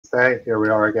Wednesday. Here we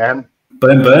are again.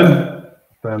 Boom, boom.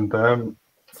 Boom, boom.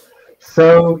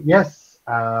 So, yes,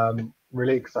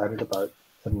 really excited about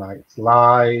tonight's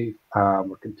live.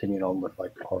 We're continuing on with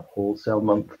like our wholesale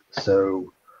month.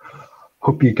 So,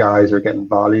 hope you guys are getting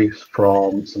value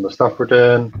from some of the stuff we're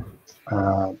doing.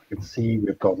 I can see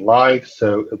we've gone live,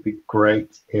 so it'd be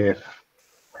great if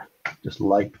just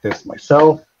like this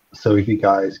myself. So, if you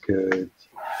guys could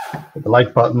hit the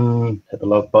like button, hit the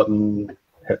love button,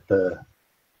 hit the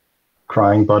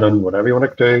crying button, whatever you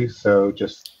want to do. So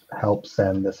just help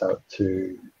send this out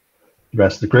to the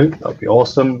rest of the group. That would be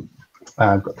awesome.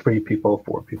 I've got 4 people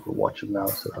watching now,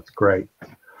 so that's great.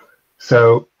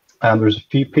 So there's a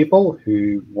few people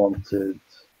who wanted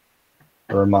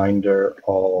a reminder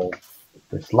of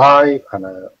this live and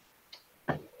a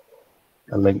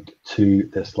link to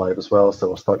this live as well. So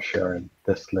we'll start sharing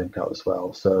this link out as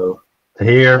well. So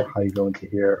Tahir, how you going,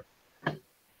 Tahir?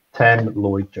 10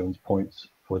 Lloyd Jones points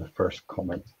for the first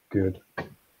comment. Good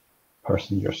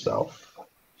person yourself.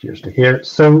 Cheers to hear.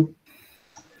 So,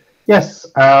 yes,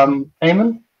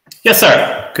 Eamonn? Yes,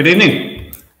 sir. Good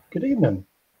evening. Good evening.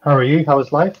 How are you? How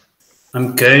is life?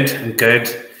 I'm good. I'm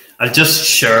good. I'll just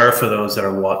share for those that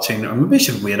are watching, or maybe I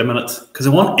should wait a minute because I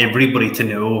want everybody to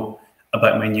know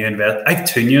about my new investment. I have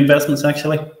 2 new investments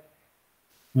actually.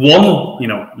 One,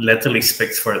 literally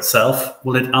speaks for itself.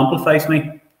 Well, it amplifies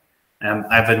me.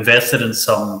 I've invested in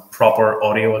some proper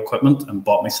audio equipment and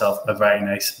bought myself a very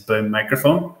nice boom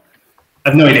microphone. I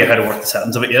have no idea how to work the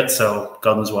settings of it yet, so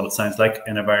God knows what it sounds like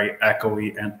in a very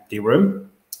echoey, empty room.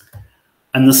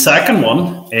 And the second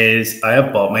one is I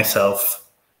have bought myself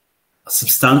a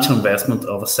substantial investment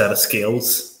of a set of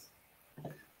scales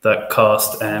that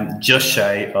cost just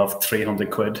shy of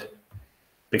 300 quid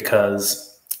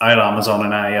because Amazon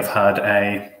and I have had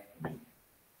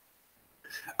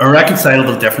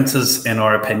irreconcilable differences in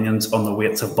our opinions on the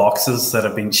weights of boxes that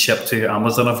have been shipped to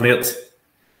Amazon of late.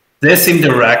 They seem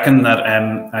to reckon that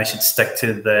I should stick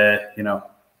to the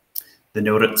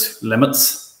noted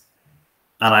limits,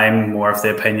 and I'm more of the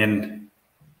opinion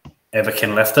if I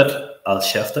can lift it, I'll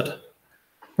shift it.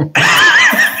 And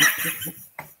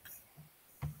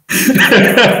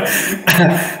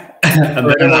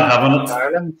they're not having it.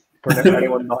 Ireland, for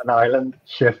anyone not in Ireland,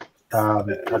 shift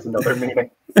has another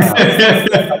meaning.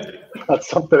 That's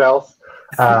something else.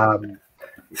 Yeah.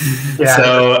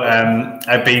 So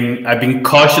I've been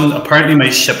cautioned. Apparently, my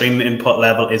shipping input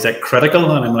level is at critical,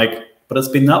 and I'm like, but it's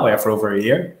been that way for over a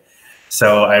year.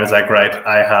 So I was like, right,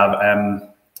 I have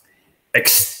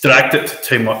extracted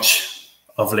too much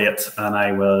of late, and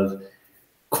I will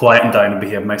quieten down and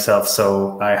behave myself.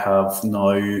 So I have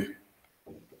now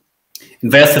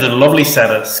invested in a lovely set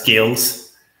of scales,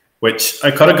 which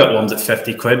I could have got ones at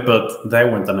 50 quid, but they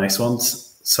weren't the nice ones.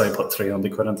 So I put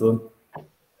 300 quid into them.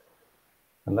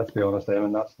 And let's be honest,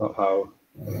 Eamonn, that's not how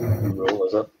you roll,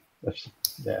 is it? If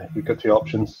you've got 2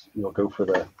 options, you'll go for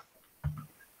the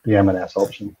M&S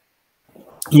option.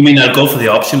 You mean I'll go for the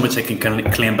option which I can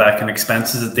claim back in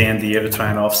expenses at the end of the year to try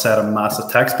and offset a massive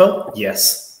tax bill?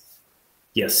 Yes.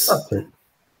 Yes.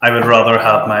 I would rather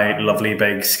have my lovely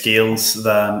big scales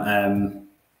than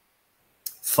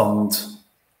fund.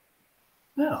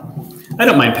 Well, I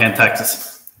don't mind paying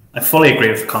taxes. I fully agree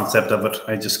with the concept of it.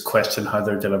 I just question how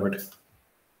they're delivered.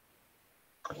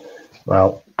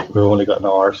 Well, we've only got an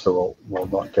hour, so we'll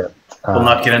not get... we'll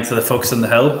not get into the folks on the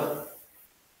hill?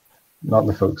 Not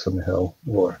the folks on the hill,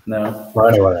 or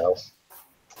anyone else.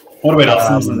 What about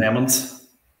Ussums and Eammonns?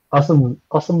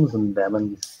 Ussums and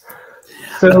Eammonns.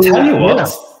 So, I tell you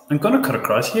what, I'm going to cut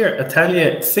across here. I tell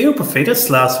you, Theo Prophetus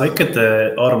last week at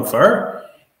the Autumn Fair,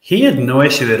 he had no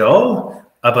issue at all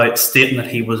about stating that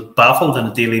he was baffled on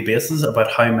a daily basis about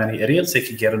how many idiots he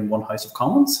could get in one House of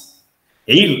Commons.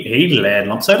 He laid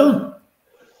lumps out of them.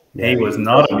 Yeah, he was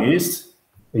not amused.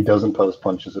 He doesn't pull his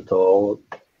punches at all,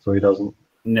 so he doesn't.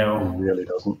 No. He really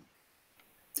doesn't.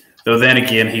 So then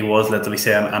again, he was literally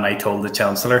saying, and I told the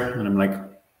Chancellor, and I'm like,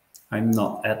 I'm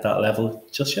not at that level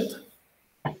just yet.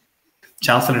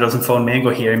 Chancellor doesn't phone me and go,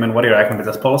 here, man, what do you reckon about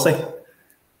this policy?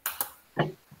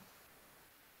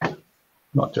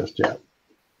 Not just yet.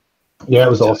 Yeah,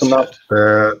 it was awesome.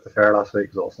 The fair last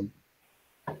week was awesome.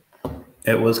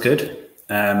 It was good.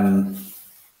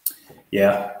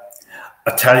 Yeah,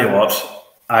 I tell you what,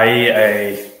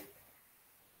 I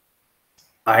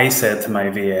said to my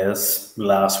VAs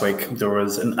last week, there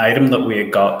was an item that we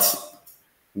had got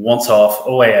once off,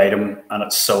 OA item, and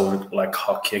it sold like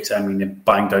hotcakes. I mean, it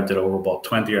banged out the door about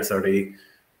 20 or 30.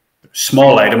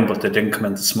 Small item, but they didn't come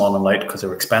into small and light because they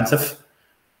were expensive.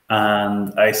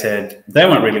 And I said, they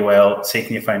went really well. So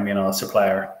can you find me another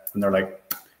supplier? And they're like,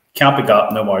 can't be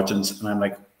got, no margins. And I'm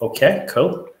like, okay,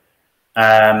 cool.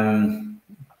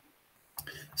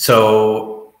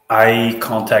 So I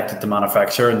contacted the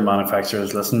manufacturer, and the manufacturer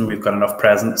is, listen, we've got enough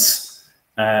presence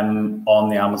on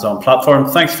the Amazon platform.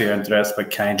 Thanks for your interest,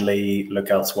 but kindly look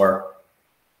elsewhere.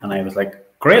 And I was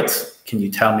like, great. Can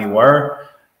you tell me where?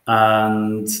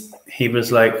 And he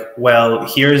was like, well,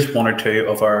 here's one or two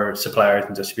of our suppliers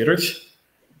and distributors,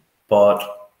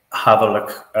 but have a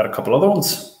look at a couple other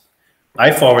ones.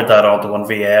 I forwarded that on to one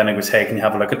VA, and he was, hey, can you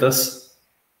have a look at this?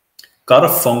 Got a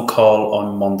phone call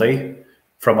on Monday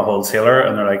from a wholesaler,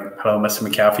 and they're like, hello, Mr.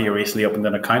 McCaffrey, you recently opened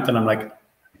an account. And I'm like,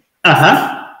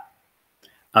 uh-huh.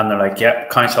 And they're like,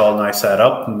 yep, account's all now set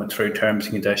up and through terms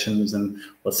and conditions, and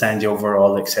we'll send you over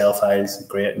all the Excel files.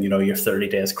 Great. And, you know, your 30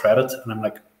 days credit. And I'm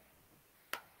like,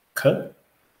 cool.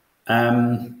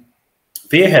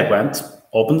 VA head went,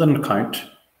 opened an account,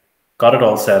 got it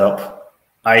all set up.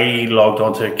 I logged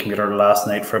onto a computer last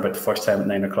night for about the first time at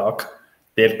 9 o'clock.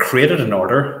 They had created an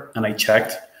order, and I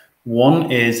checked.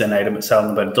 One is an item that's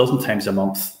selling about a dozen times a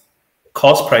month.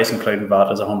 Cost price including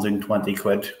VAT is 120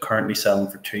 quid, currently selling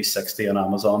for 260 on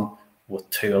Amazon with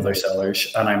two other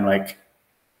sellers. And I'm like,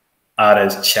 that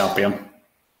is champion.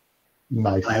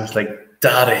 Nice. I was like,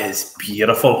 that is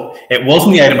beautiful. It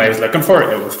wasn't the item I was looking for.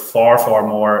 It was far, far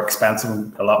more expensive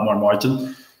and a lot more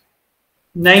margin.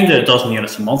 9 to a dozen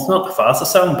units a month, not the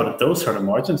fastest selling, but at those sort of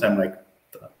margins, I'm like,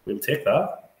 we'll take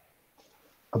that.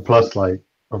 And plus, like,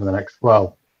 over the next,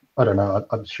 well, I don't know,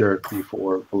 I'm sure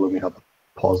Q4 will only have a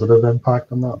positive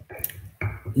impact on that.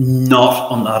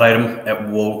 Not on that item. It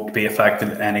won't be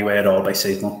affected anyway at all by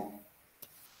seasonal.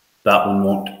 That one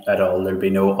won't at all. There'll be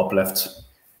no uplift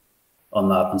on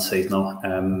that one seasonal.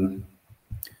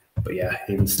 But yeah,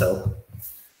 even still.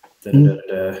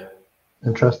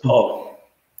 Interesting. Oh.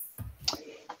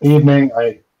 Evening.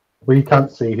 We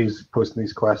can't see who's posting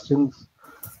these questions,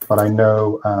 but I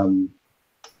know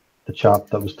the chap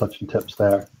that was touching tips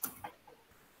there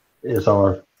is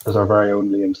our very own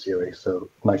Liam Seary. So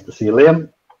nice to see you, Liam.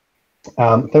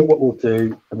 I think what we'll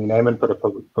do, I mean, Eamonn put a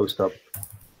post up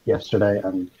yesterday,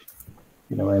 and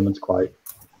you know, Eamonn's quite,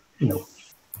 you know,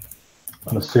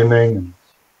 unassuming, and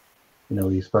you know,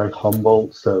 he's very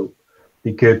humble. So it'd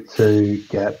be good to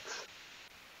get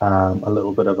a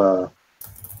little bit of a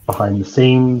behind the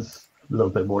scenes, a little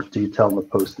bit more detail on the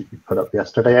post that you put up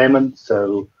yesterday, Eamonn.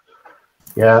 So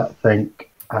yeah, I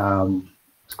think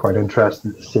it's quite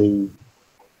interesting to see.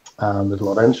 There's a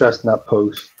lot of interest in that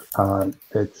post, and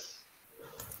it's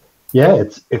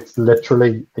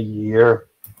literally a year,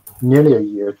 nearly a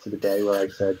year to the day where I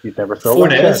said you'd never thought. 4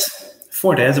 days.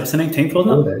 4 days. It was the 19th,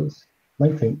 wasn't it? 4 days.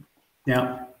 19th.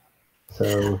 Yeah.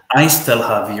 So I still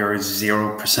have your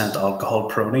 0% alcohol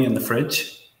Prony in the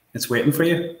fridge. It's waiting for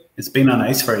you. It's been on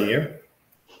ice for a year.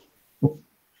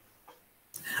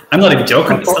 I'm not even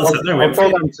joking. It's still sitting there waiting for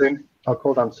you. I'll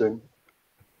call down soon.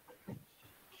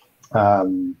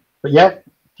 But yeah,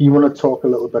 do you want to talk a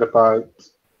little bit about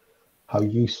how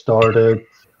you started,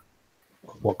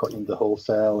 what got you into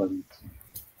wholesale, and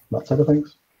that sort of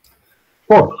things?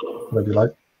 Or whatever you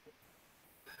like.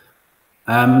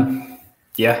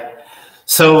 Yeah.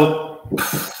 So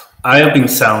I have been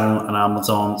selling on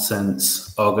Amazon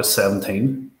since August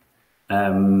 17,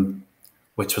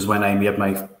 which was when I made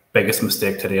my biggest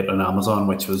mistake to date on Amazon,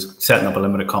 which was setting up a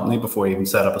limited company before I even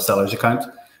set up a seller's account,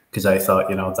 because I thought,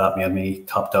 you know, that made me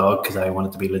top dog because I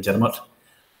wanted to be legitimate.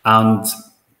 And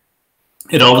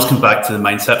it always comes back to the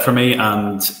mindset for me.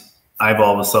 And I've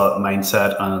always thought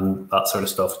mindset and that sort of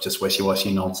stuff, just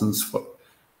wishy-washy nonsense.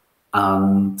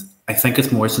 And I think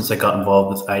it's more since I got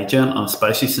involved with iGen, and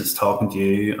especially since talking to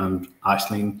you and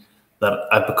Aisling, that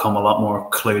I've become a lot more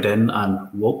clued in and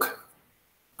woke.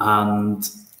 And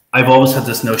I've always had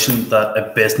this notion that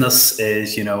a business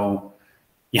is, you know,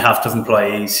 you have to have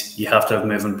employees, you have to have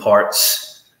moving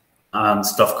parts and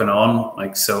stuff going on.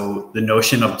 Like, so the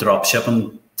notion of drop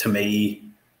shipping, to me,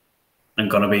 I'm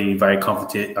going to be very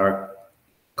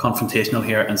confrontational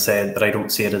here and say that I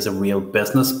don't see it as a real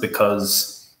business,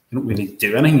 because you don't really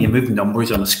do anything. You move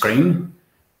numbers on a screen,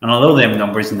 and although them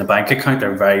numbers in the bank account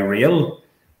are very real,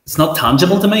 it's not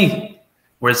tangible to me.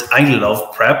 Whereas I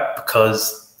love prep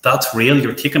because that's real.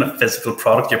 You're taking a physical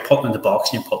product, you're putting in the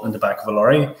box, and you're putting in the back of a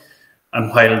lorry. And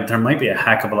while there might be a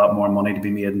heck of a lot more money to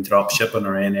be made in drop shipping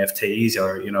or NFTs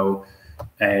or, you know,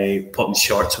 putting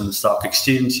shorts on the stock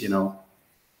exchange, you know,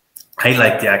 I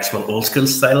like the actual old school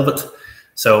style of it.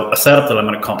 So I set up the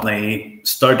limited company,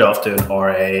 started off doing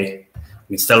RA.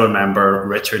 We still remember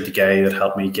Richard, the guy that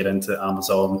helped me get into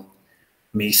Amazon,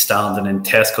 me standing in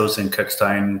Tesco's in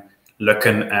Cookstown,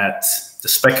 looking at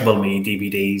Despicable Me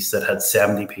DVDs that had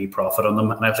 70p profit on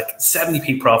them. And I was like,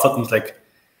 70p profit? And he's like,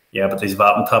 yeah, but there's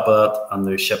VAT on top of that, and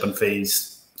there's shipping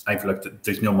fees. I've looked at,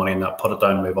 there's no money in that, put it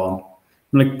down, move on.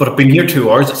 I'm like, but I've been here 2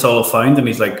 hours, it's all I found. And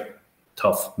he's like,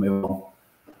 tough, move on.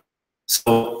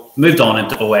 So moved on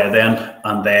into OA then,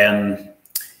 and then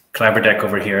Clever Dick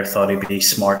over here thought he'd be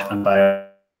smart and buy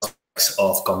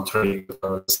off Gumtree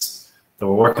because they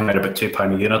were working at about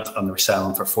 £2 a unit and they were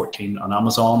selling for 14 on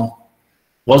Amazon.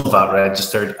 Wasn't VAT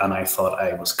registered, and I thought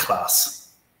I was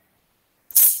class.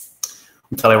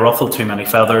 Until I ruffled too many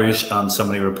feathers and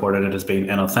somebody reported it as being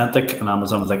inauthentic, and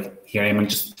Amazon was like, here, Eamonn,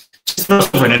 just throw us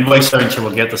over an invoice there and sure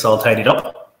we'll get this all tidied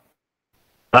up.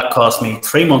 That cost me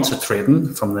 3 months of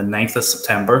trading from the 9th of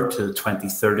September to the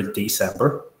 23rd of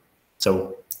December.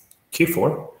 So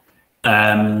Q4.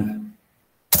 And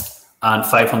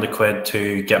 500 quid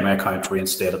to get my account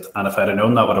reinstated. And if I'd have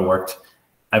known that would have worked,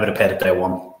 I would have paid it day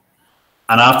one.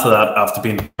 And after that, after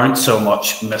being burnt so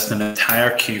much, missing an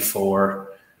entire Q4,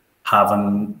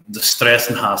 having the stress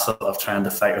and hassle of trying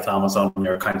to fight with Amazon when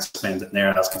your account's suspended there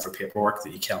and asking for paperwork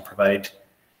that you can't provide,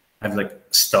 I've like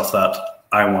stuff that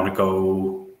I want to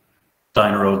go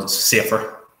down a road that's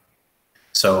safer.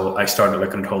 So I started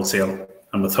looking at wholesale.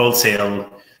 And with wholesale,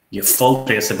 you have full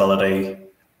traceability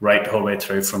right the whole way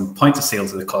through from point of sale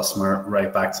to the customer,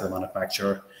 right back to the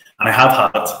manufacturer. And I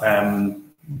have had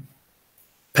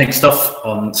pink stuff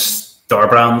on Star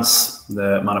Brands,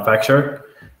 the manufacturer.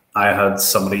 I had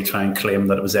somebody try and claim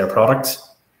that it was their product,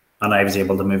 and I was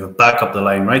able to move it back up the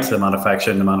line right to the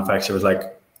manufacturer, and the manufacturer was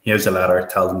like, here's a letter,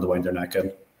 tell them to wind their neck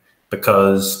in.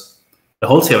 Because the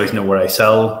wholesalers know where I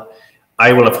sell.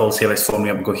 I will have wholesalers phone me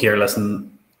up and go, here,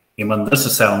 listen, Eamonn, this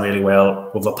is selling really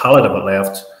well. We've a pallet of it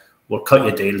left. We'll cut you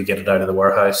a deal to get it out of the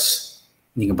warehouse.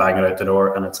 You can bang it out the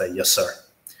door, and I'd say, yes, sir.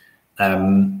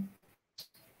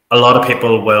 A lot of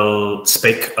people will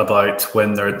speak about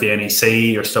when they're at the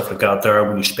NEC or stuff like that there,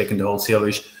 when you're speaking to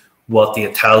wholesalers, what do you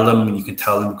tell them? And you can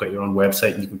tell them you've got your own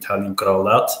website and you can tell them you've got all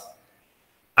that.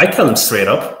 I tell them straight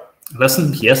up,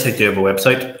 listen, yes, I do have a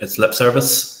website. It's lip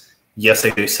service. Yes, I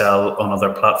do sell on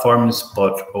other platforms,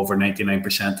 but over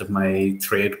 99% of my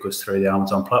trade goes through the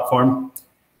Amazon platform.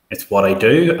 It's what I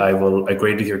do. I will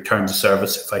agree to your terms of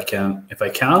service if I can,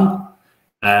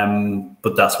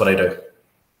 but that's what I do.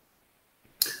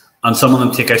 And some of them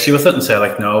take issue with it and say,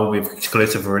 like, no, we have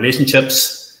exclusive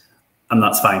relationships, and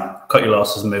that's fine. Cut your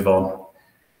losses and move on.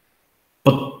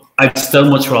 But I'd still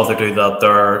much rather do that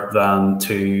there than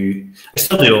to. I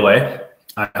still do OA.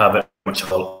 I have it much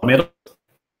automated.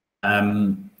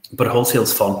 But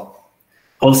wholesale's fun.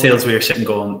 Wholesale's where you're sitting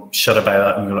going, should I buy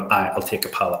that? And you're like, I'll take a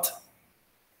pallet.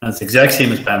 And it's the exact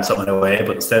same as buying something away,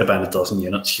 but instead of buying 1,000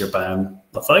 units, you're buying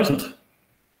 1,000.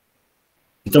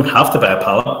 You don't have to buy a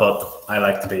pallet, but I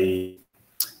like to be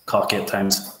cocky at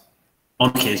times. On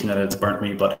occasion, it's burnt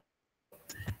me, but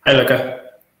hi,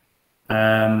 Luca.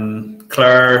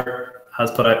 Claire has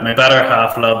put out, my better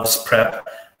half loves prep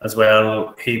as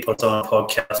well. He puts on a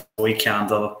podcast, We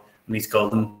Candle, and he's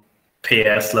golden.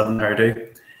 PS, love and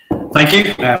hairdo. Thank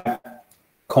you.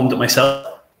 Combed it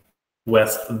myself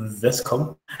with this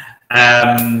comb.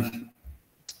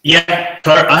 Yeah,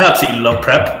 Claire, I absolutely love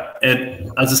prep.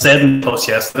 As I said in the post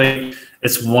yesterday,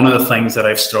 it's one of the things that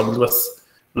I've struggled with.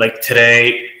 Like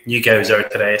today, you guys are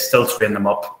today, still train them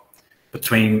up.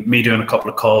 Between me doing a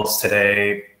couple of calls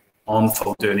today, on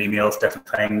phone doing emails, different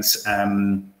things.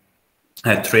 I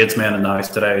had tradesmen in the house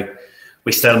today.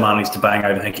 We still managed to bang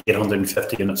out, I think,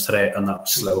 850 units today, and that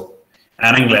was slow.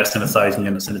 Anything less than 1,000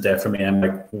 units in a day for me, I'm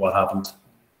like, what happened?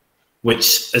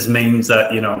 Which means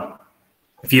that, you know,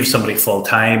 if you have somebody full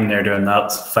time and they're doing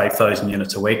that 5,000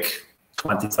 units a week,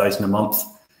 20,000 a month,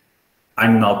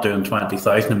 I'm not doing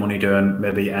 20,000. I'm only doing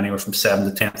maybe anywhere from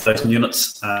 7,000 to 10,000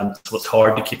 units, and so it's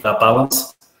hard to keep that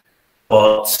balance.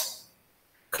 But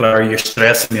Claire, you're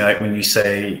stressing me out when you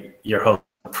say you're holding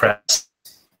press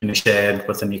in the shed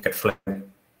with a naked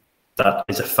flame. That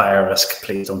is a fire risk.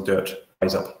 Please don't do it.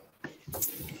 Rise up.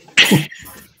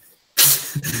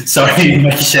 Sorry,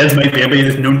 my shed's my baby.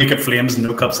 There's no naked flames,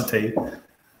 no cups of tea.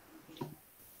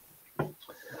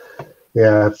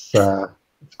 Yeah, it's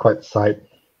quite the sight,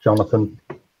 Jonathan.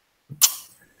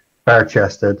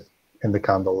 Bare-chested in the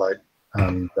candlelight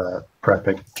and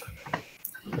prepping.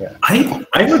 Yeah,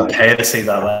 I would pay to see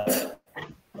that live.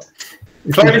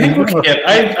 Claire, do you think we could get?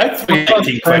 I'd pay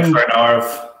 18 quid for an hour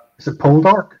of. Is it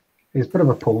Poldark? He's a bit of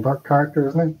a Poldark character,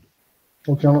 isn't he?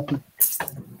 Well, Jonathan.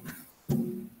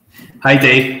 Hi,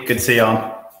 Dave. Good to see you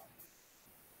on.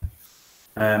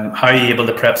 How are you able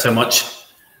to prep so much,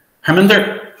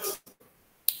 Harminder?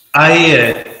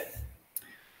 I'm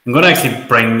going to actually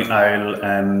bring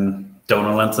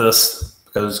Donal into this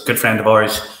because he's a good friend of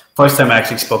ours. First time I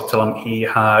actually spoke to him, he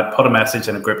had put a message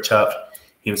in a group chat.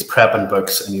 He was prepping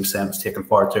books and he was saying it was taking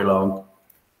far too long.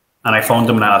 And I phoned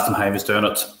him and I asked him how he was doing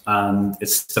it, and it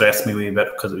stressed me a wee bit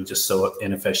because it was just so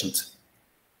inefficient.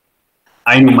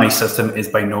 I know my system is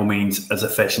by no means as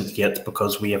efficient yet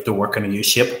because we have to work in a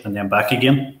U-shape and then back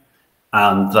again.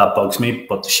 And that bugs me,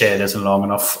 but the shed isn't long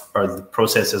enough, or the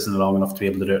process isn't long enough to be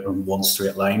able to do it in one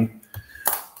straight line.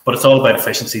 But it's all about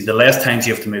efficiency. The less times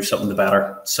you have to move something, the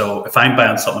better. So if I'm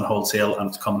buying something wholesale and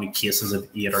it's coming in cases of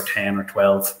 8 or 10 or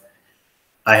 12,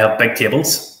 I have big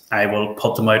tables. I will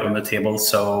put them out on the table.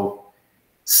 So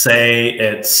say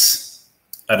it's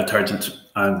a detergent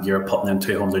and you're putting in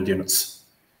 200 units.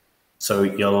 So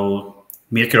you'll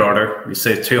make your order. You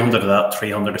say 200 of that,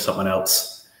 300 of something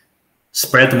else.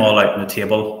 Spread them all out on the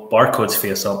table. Barcodes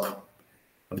face up.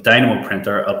 With a dynamo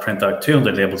printer, I'll print out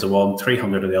 200 labels of one,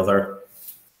 300 of the other.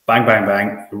 Bang, bang,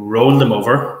 bang. Roll them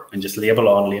over and just label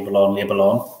on, label on, label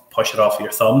on. Push it off with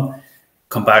your thumb.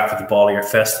 Come back with the ball of your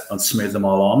fist and smooth them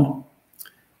all on.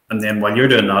 And then while you're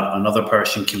doing that, another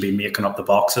person can be making up the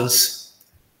boxes.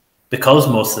 Because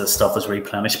most of this stuff is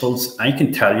replenishables, I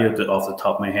can tell you that off the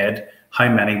top of my head how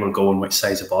many will go in which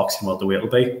size of box and what the weight will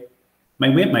be.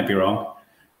 My weight might be wrong.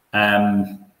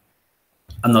 And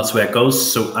that's the way it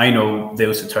goes. So I know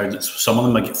those detergents, some of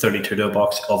them I get 32 to a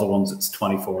box, other ones it's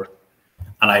 24.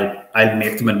 And I'll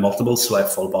make them in multiples, so I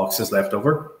have full boxes left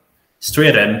over.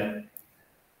 Straight in,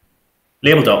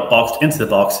 labeled up, boxed into the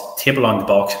box, tape along the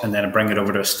box, and then I bring it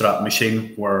over to a strap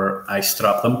machine where I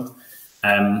strap them.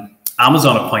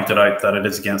 Amazon have pointed out that it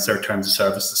is against their terms of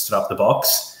service to strap the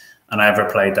box. And I've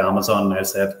replied to Amazon and I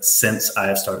said, since I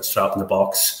have started strapping the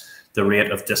box, the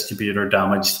rate of distributor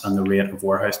damage and the rate of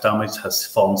warehouse damage has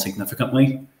fallen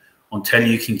significantly. Until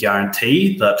you can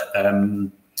guarantee that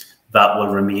that will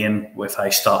remain if I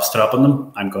stop strapping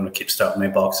them, I'm going to keep strapping my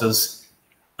boxes.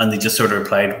 And they just sort of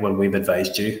replied, well, we've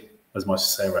advised you, as much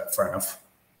as say, right, fair enough.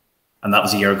 And that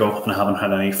was a year ago, and I haven't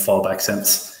had any fallback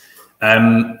since.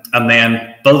 And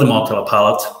then build them onto a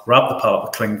pallet, wrap the pallet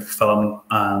with cling film,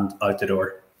 and out the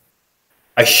door.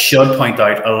 I should point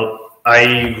out,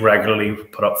 I regularly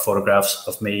put up photographs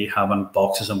of me having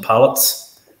boxes and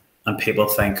pallets, and people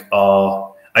think,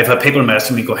 oh, I've had people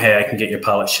message me, go, hey, I can get your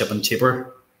pallet shipping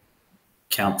cheaper.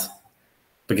 Can't.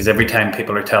 Because every time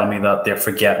people are telling me that, they're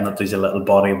forgetting that there's a little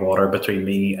body of water between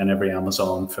me and every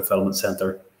Amazon fulfillment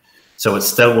center. So it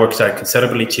still works out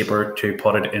considerably cheaper to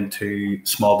put it into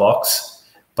small box,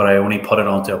 but I only put it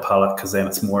onto a pallet because then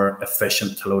it's more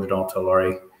efficient to load it onto a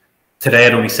lorry. Today I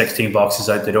had only 16 boxes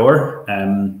out the door.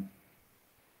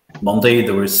 Monday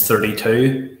there was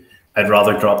 32. I'd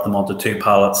rather drop them onto 2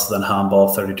 pallets than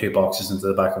handball 32 boxes into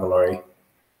the back of a lorry.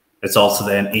 It's also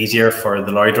then easier for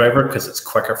the lorry driver because it's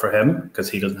quicker for him because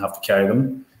he doesn't have to carry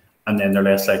them, and then they're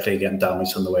less likely to get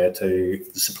damaged on the way to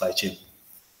the supply chain.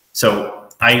 So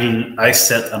I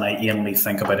sit and I aimly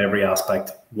think about every aspect,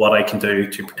 what I can do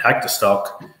to protect the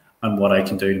stock and what I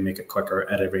can do to make it quicker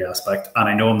at every aspect. And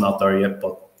I know I'm not there yet,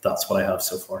 but that's what I have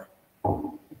so far.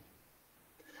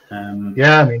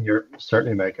 Yeah, I mean, you're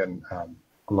certainly making a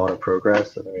lot of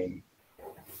progress. And I mean,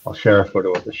 I'll share a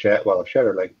photo of the shed. Well, I'll share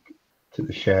a link to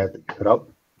the shed that you put up.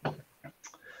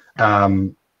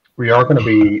 We are going to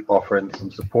be offering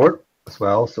some support as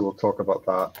well. So we'll talk about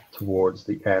that towards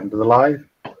the end of the live.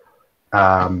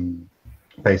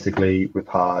 Basically, we've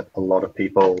had a lot of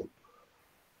people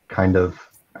kind of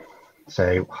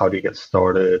say, how do you get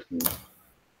started? And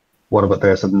what about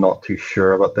this? I'm not too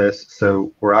sure about this.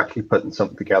 So we're actually putting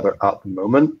something together at the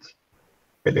moment.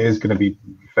 It is going to be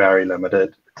very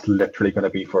limited. It's literally going to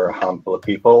be for a handful of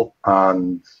people.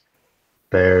 And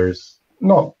there's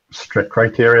not strict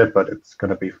criteria, but it's going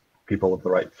to be people with the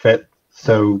right fit.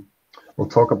 So we'll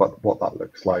talk about what that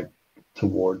looks like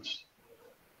towards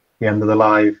the end of the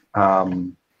live.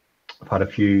 I've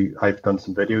done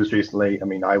some videos recently. I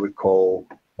mean, I would call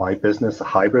my business a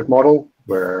hybrid model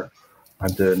where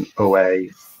I'm doing OA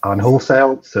and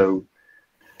wholesale. So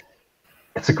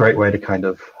it's a great way to kind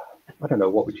of, I don't know,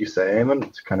 what would you say, Eamonn?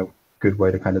 It's kind of a good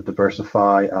way to kind of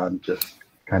diversify and just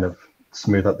kind of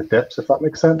smooth out the dips, if that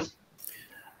makes sense.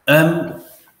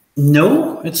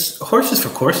 No, it's horses for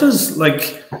courses.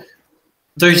 Like,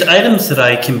 there's items that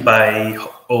I can buy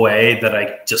OA that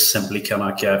I just simply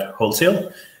cannot get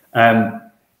wholesale.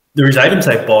 There's items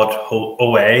I bought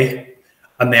OA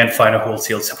and then found a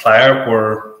wholesale supplier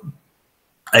where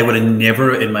I would have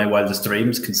never in my wildest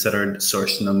dreams considered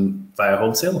sourcing them via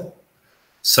wholesale.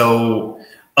 So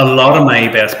a lot of my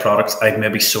best products I've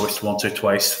maybe sourced once or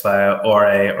twice via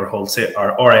RA or wholesale, or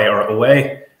RA or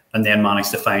OA, and then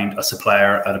managed to find a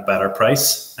supplier at a better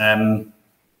price.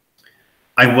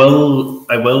 I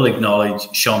will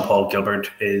acknowledge Sean Paul Gilbert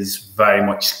is very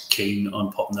much keen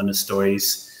on putting in his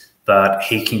stories that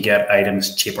he can get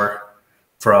items cheaper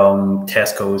from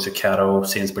Tesco's, Ocado,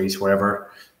 Sainsbury's,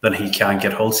 wherever, than he can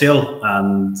get wholesale,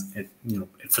 and it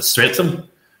frustrates him.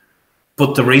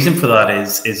 But the reason for that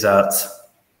is that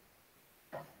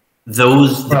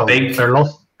the big, they're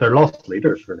lost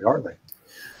leaders, really, aren't they?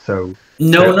 So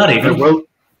no, not even.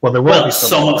 There will be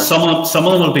some of them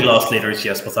will be lost leaders,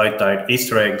 yes, without doubt.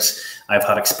 Easter eggs, I've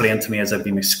had explained to me as I've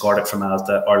been escorted from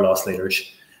Asda, are lost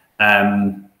leaders.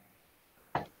 But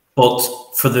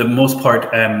for the most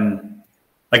part,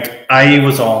 like I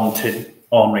was on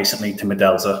recently to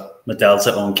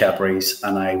Medelza owned Cadbury's,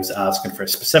 and I was asking for a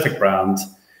specific brand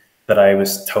that I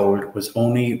was told was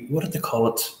only, what did they call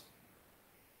it?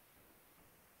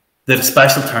 They had a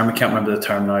special term, I can't remember the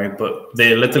term now, but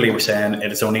they literally were saying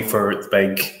it is only for the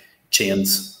big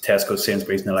chains, Tesco,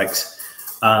 Sainsbury's, and the likes,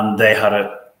 and they had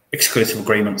exclusive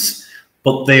agreements,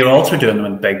 but they were also doing them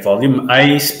in big volume.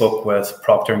 I spoke with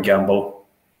Procter & Gamble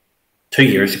 2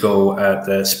 years ago at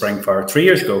the Spring Fair, 3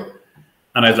 years ago,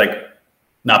 and I was like,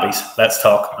 nappies, let's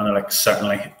talk. And they're like,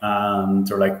 certainly. And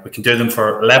they're like, we can do them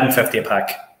for $11.50 a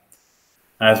pack.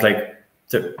 And I was like,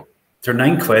 they're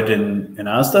 £9 in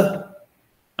Asda.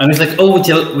 And he's like, oh, would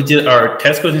you, or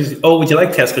Tesco's, oh, would you like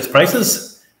Tesco's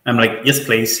prices? I'm like, yes,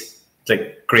 please. It's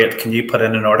like, great, can you put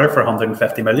in an order for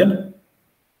 150 million?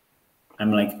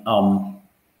 I'm like, and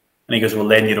he goes, well,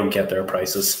 then you don't get their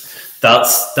prices.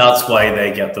 That's why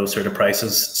they get those sort of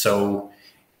prices. So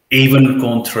even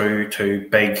going through to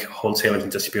big wholesalers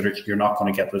and distributors, you're not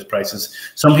going to get those prices.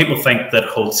 Some people think that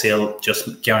wholesale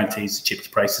just guarantees the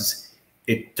cheapest prices.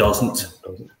 It doesn't. It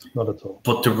doesn't. Not at all.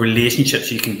 But the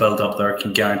relationships you can build up there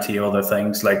can guarantee other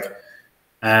things. Like,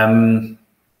 there's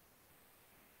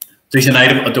an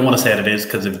item, I don't want to say what it is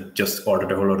because I've just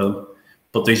ordered a whole lot of them,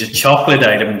 but there's a chocolate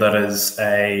item that is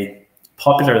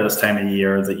popular this time of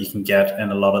year that you can get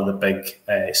in a lot of the big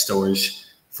stores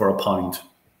for £1.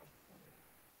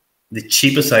 The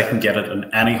cheapest I can get it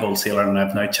in any wholesaler, and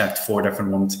I've now checked 4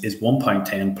 different ones, is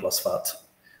 £1.10 plus VAT,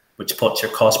 which puts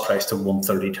your cost price to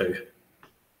 £1.32.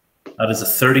 That is a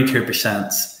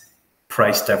 32%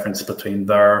 price difference between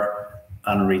there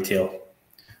and retail.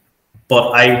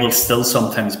 But I will still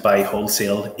sometimes buy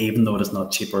wholesale, even though it is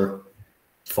not cheaper,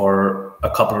 for a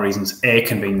couple of reasons. A,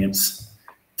 convenience.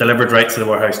 Delivered right to the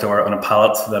warehouse door on a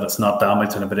pallet so that it's not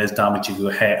damaged. And if it is damaged, you go,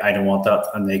 hey, I don't want that.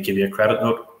 And they give you a credit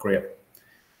note. Great.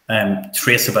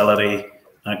 Traceability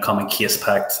and a common case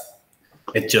packed.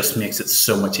 It just makes it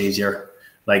so much easier.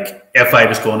 Like if I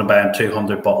was going to buy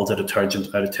 200 bottles of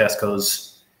detergent out of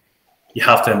Tesco's, you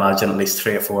have to imagine at least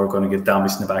 3 or 4 are going to get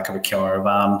damaged in the back of a car or a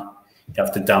van. You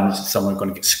have to damage someone going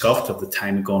to get scuffed at the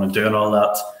time of going and doing all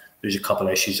that. There's a couple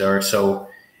of issues there. So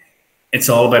it's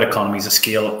all about economies of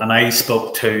scale. And I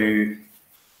spoke to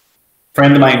a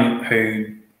friend of mine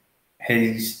who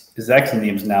his actual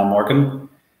name is Niall Morgan.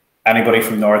 Anybody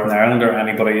from Northern Ireland or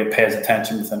anybody that pays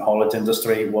attention within the haulage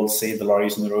industry will see the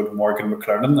lorries on the road. Morgan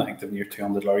McLernan, I think there are near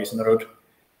 200 lorries on the road.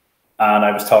 And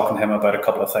I was talking to him about a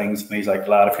couple of things, and he's like,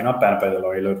 lad, if you're not bent by the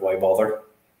lorry load, why bother?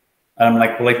 And I'm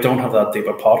like, well, I don't have that deep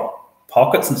of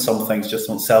pockets, and some things just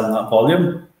don't sell in that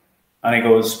volume. And he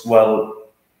goes,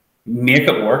 well, make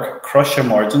it work, crush your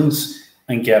margins,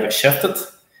 and get it shifted.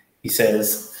 He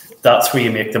says, that's where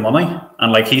you make the money.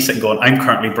 And like he's sitting going, I'm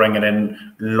currently bringing in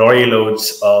lorry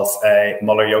loads of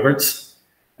Muller yogurts.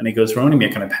 And he goes, we're only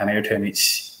making a penny or two in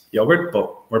each yogurt,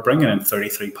 but we're bringing in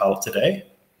 33 pallets a day.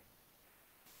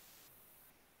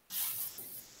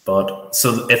 But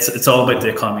so it's all about the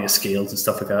economy of scales and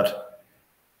stuff like that.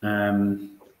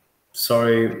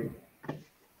 Sorry.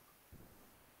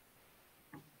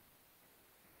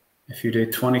 If you do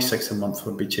 26 a month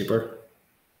would be cheaper.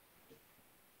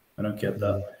 I don't get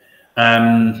that.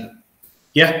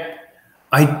 Yeah,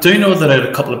 I do know that I had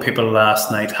a couple of people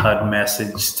last night had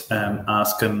messaged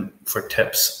asking for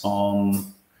tips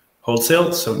on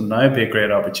wholesale. So now would be a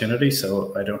great opportunity.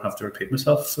 So I don't have to repeat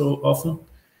myself so often.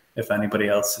 If anybody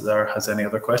else there has any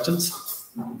other questions.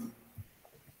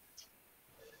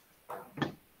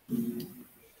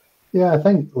 Yeah, I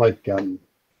think like a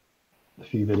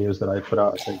few videos that I put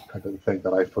out, I think the thing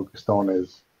that I focused on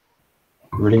is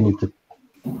you really need to,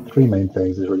 3 main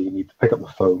things is really you need to pick up the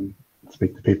phone,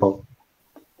 speak to people,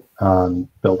 and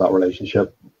build that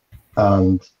relationship.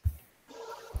 And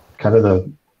kind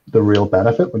of the real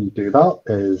benefit when you do that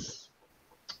is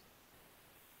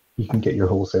you can get your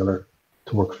wholesaler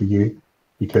to work for you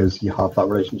because you have that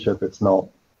relationship. It's not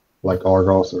like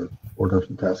Argos or ordering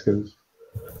from Tesco's.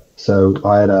 So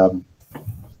I had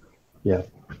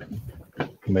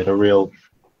made a real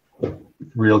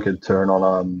good turn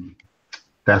on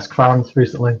desk fans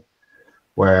recently,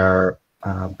 where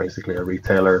basically a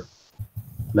retailer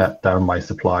let down my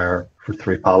supplier for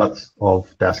 3 pallets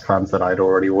of desk fans that I'd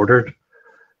already ordered.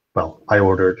 Well, I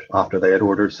ordered after they had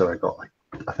ordered, so I got like,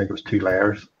 I think it was 2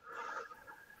 layers.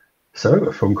 So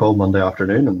a phone call Monday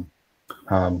afternoon,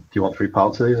 and do you want 3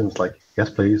 pallets of these? And it's like, yes,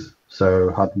 please.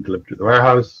 So had them delivered to the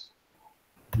warehouse.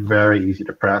 Very easy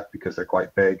to prep because they're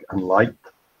quite big and light.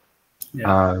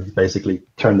 Yeah. Basically,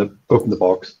 open the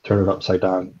box, turn it upside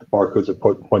down. The barcodes are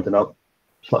pointing up.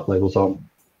 Slap labels on,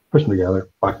 push them together,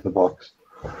 back in the box,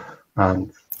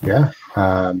 and yeah,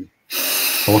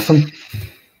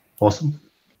 awesome.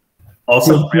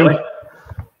 Really.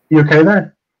 You okay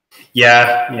there?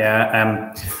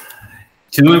 Yeah.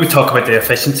 Do you know when we talk about the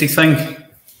efficiency thing?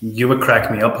 You would crack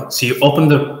me up. So you open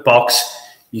the box,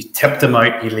 you tip them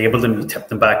out, you label them, you tip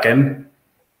them back in.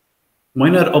 Why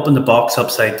not open the box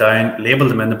upside down, label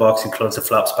them in the box, and close the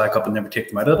flaps back up and never take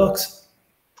them out of the box?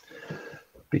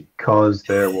 Because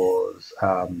there was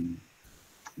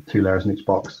 2 layers in each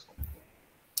box.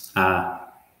 Yeah.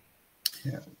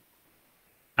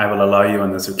 I will allow you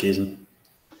on this occasion.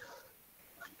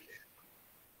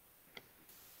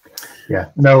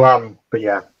 Yeah. No. But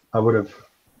yeah, I would have.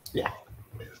 Yeah.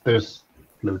 There's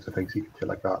loads of things you can do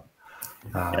like that.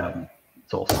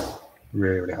 It's also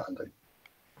really, really handy.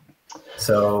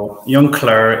 So young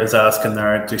Claire is asking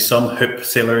there, do some hoop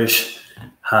sellers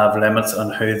have limits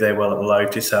on who they will allow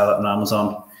to sell it on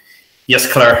Amazon?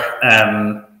 Yes, Claire.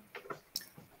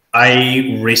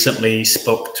 I recently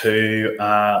spoke to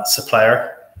a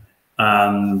supplier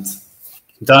and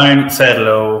down, said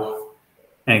hello,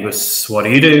 and he goes, what do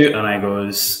you do? And I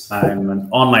goes, I'm an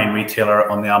online retailer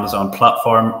on the Amazon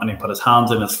platform. And he put his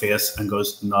hands in his face and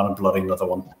goes, not a bloody another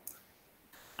one.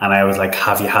 And I was like,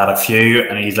 have you had a few?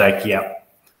 And he's like, yeah.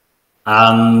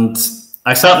 And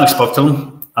I sat and I spoke to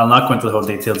him. I'll not go into the whole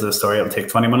details of the story. It'll take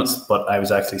 20 minutes, but I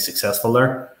was actually successful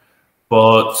there.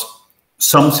 But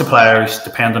some suppliers,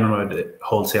 depending on the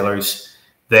wholesalers,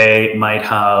 they might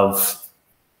have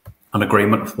an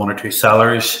agreement with 1 or 2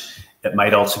 sellers. It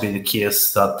might also be the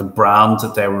case that the brand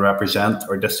that they represent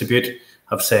or distribute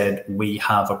have said, we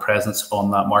have a presence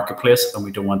on that marketplace and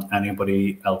we don't want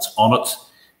anybody else on it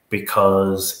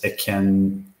because it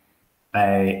can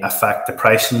affect the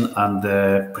pricing and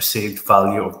the perceived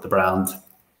value of the brand.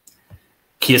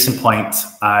 Case in point,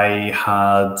 I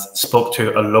had spoke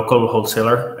to a local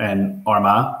wholesaler in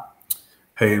Armagh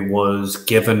who was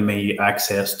giving me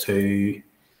access to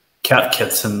cat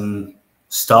kits and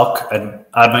stock and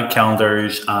advent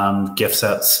calendars and gift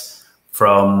sets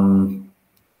from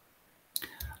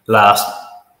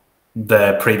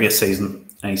the previous season.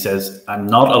 And he says, I'm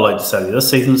not allowed to sell you this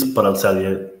season's, but I'll sell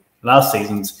you last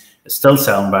season's. It's still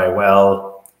selling very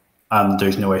well, and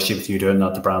there's no issue with you doing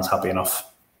that. The brand's happy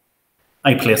enough.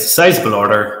 I placed a sizable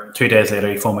order. 2 days later,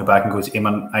 he phoned me back and goes,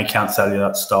 Eamonn, I can't sell you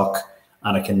that stock,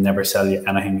 and I can never sell you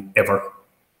anything ever.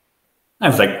 I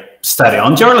was like, steady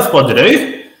on, Jarlath, what to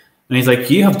do? And he's like,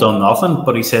 you have done nothing.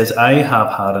 But he says, I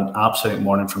have had an absolute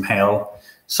morning from hell.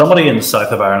 Somebody in the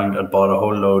south of Ireland had bought a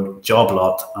whole load job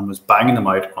lot and was banging them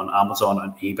out on Amazon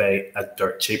and eBay at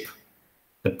dirt cheap.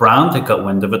 The brand had got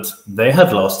wind of it. They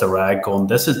had lost a rag going,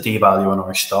 this is devaluing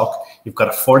our stock. You've got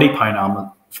a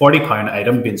 £40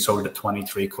 item being sold at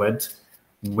 23 quid.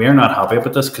 We're not happy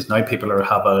with this because now people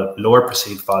have a lower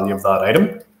perceived value of that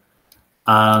item.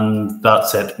 And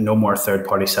that's it. No more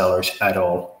third-party sellers at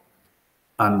all.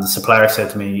 And the supplier said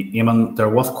to me, Eamonn, they're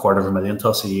worth $250,000 to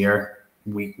us a year.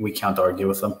 We can't argue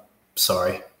with them.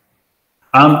 Sorry.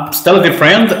 I'm still a good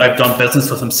friend. I've done business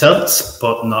with him since,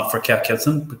 but not for Cat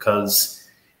Kitson because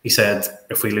he said,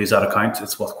 if we lose that account,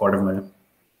 it's worth $250,000.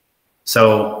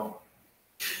 So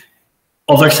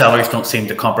other sellers don't seem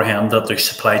to comprehend that there's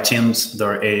supply chains,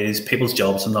 there is people's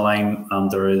jobs on the line, and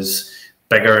there is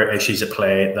bigger issues at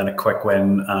play than a quick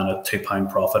win and a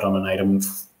 £2 profit on an item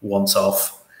once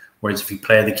off. Whereas if you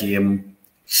play the game,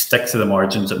 stick to the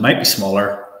margins, it might be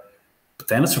smaller, but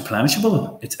then it's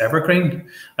replenishable. It's evergreen.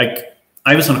 Like,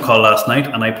 I was on a call last night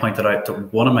and I pointed out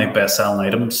that one of my best selling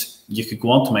items, you could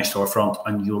go onto my storefront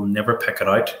and you'll never pick it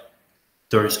out.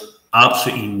 There's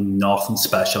absolutely nothing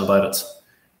special about it,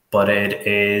 but it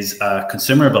is a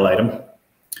consumable item.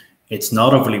 It's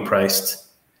not overly priced.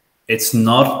 It's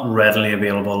not readily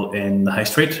available in the high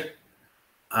street.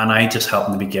 And I just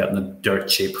happen to be getting it dirt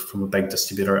cheap from a big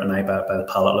distributor, and I buy it by the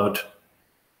pallet load.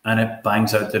 And it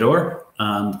bangs out the door,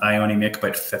 and I only make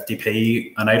about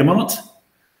 50p an item on it.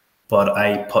 But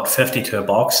I put 50 to a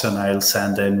box and I'll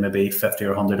send in maybe 50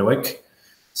 or 100 a week.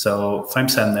 So if I'm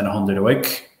sending in 100 a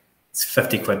week, it's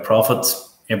 50 quid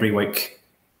profits every week,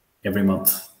 every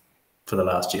month for the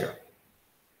last year.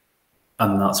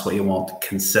 And that's what you want,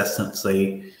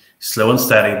 consistency, slow and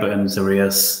steady, but in the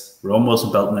race. Rome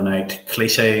wasn't built in the night,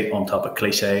 cliche on top of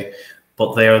cliche,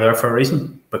 but they are there for a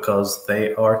reason, because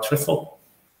they are truthful.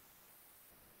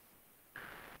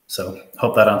 So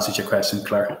hope that answers your question,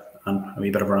 Claire, and a wee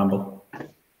bit of a ramble.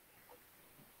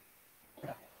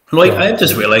 Like, I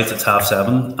just realised it's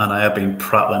 7:30 and I have been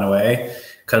prattling away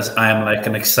because I am like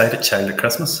an excited child at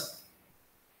Christmas.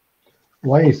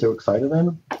 Why are you so excited,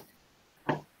 Eamonn?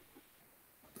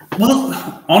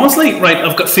 Well, honestly, right,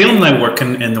 I've got feeling now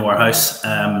working in the warehouse.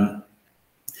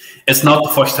 It's not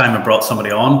the first time I brought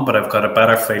somebody on, but I've got a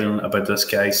better feeling about this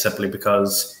guy simply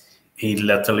because he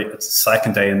literally, it's the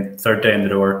second day and third day in the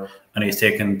door, and he's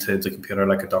taken to the computer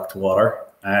like a duck to water.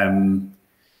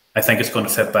 I think it's going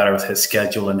to fit better with his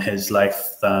schedule and his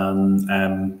life than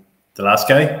the last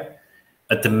guy.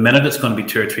 At the minute, it's going to be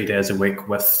 2 or 3 days a week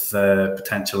with the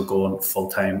potential going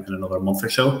full-time in another month or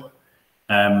so.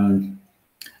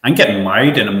 I'm getting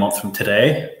married in a month from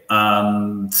today,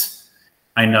 and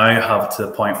I now have to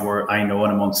the point where I know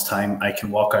in a month's time I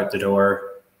can walk out the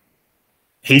door.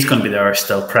 He's going to be there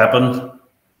still prepping.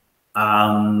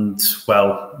 And,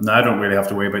 well, now I don't really have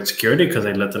to worry about security because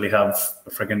I literally have a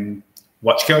friggin'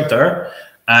 watch guard there.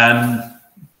 And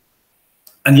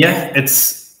yeah,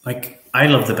 it's like, I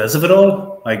love the biz of it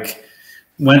all. Like,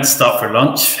 went to stop for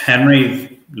lunch.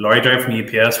 Henry, lorry driver from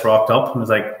UPS, rocked up and was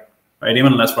like, right,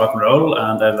 Eamonn, let's rock and roll.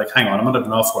 And I was like, hang on a minute, I've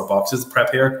been off 4 boxes to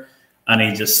prep here. And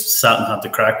he just sat and had the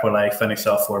crack while I finished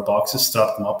off 4 boxes,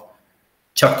 strapped them up,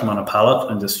 chucked them on a pallet,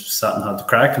 and just sat and had the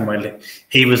crack. And while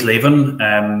he was leaving,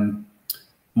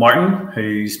 Martin,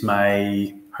 who's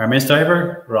my Hermes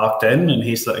driver, rocked in, and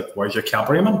he's like, where's your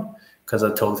camper, Eamonn? Because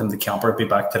I told him the camper would be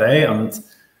back today. And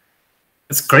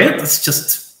it's great. It's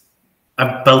just,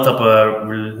 I've built up a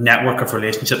network of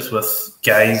relationships with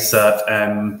guys that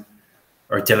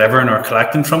are delivering or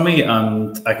collecting from me,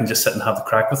 and I can just sit and have the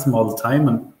crack with them all the time.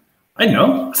 And I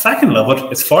know, I fucking love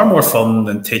it. It's far more fun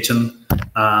than teaching,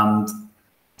 and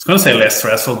it's going to say less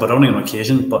stressful, but only on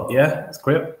occasion. But yeah, it's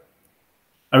great.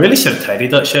 I really should have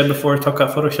tidied that shed before I took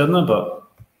that photo, shouldn't I? But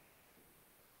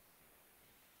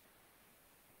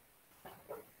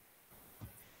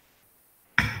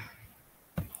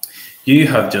you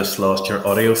have just lost your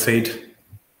audio feed.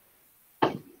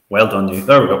 Well done, you.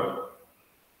 There we go.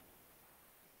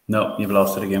 No, you've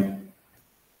lost it again.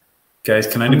 Guys,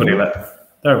 can anybody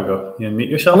There we go. You unmute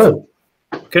yourself. Hello.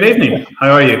 Good evening.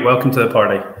 How are you? Welcome to the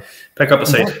party. Pick up a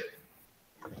seat.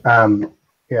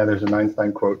 Yeah, there's an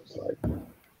Einstein quote. It's like,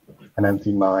 an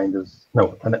empty mind is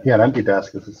an empty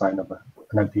desk is a sign of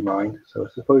an empty mind. So I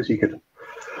suppose you could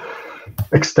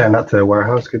extend that to a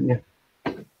warehouse, couldn't you?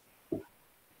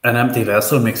 An empty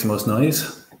vessel makes the most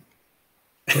noise.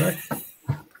 Correct.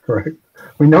 Correct.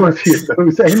 We know a few of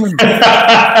those.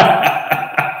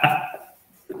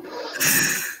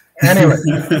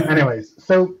 Anyways,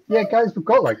 so yeah, guys, we've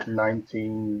got like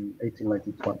 18,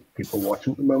 19, 20 people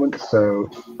watching at the moment. So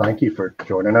thank you for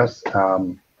joining us.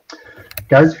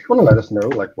 Guys, if you want to let us know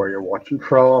like where you're watching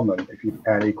from, and if you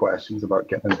have any questions about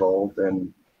getting involved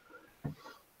in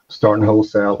starting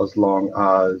wholesale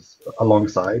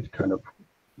alongside kind of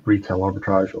retail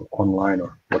arbitrage or online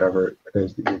or whatever it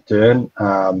is that you're doing.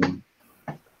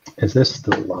 Is this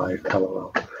still live?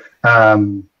 LOL.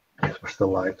 Yes, we're still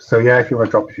live. So yeah, if you want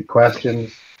to drop a few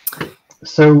questions.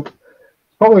 So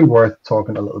it's probably worth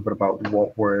talking a little bit about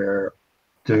what we're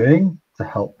doing to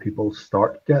help people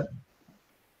start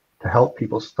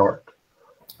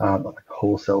a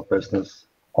wholesale business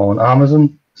on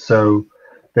Amazon. So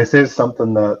this is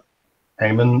something that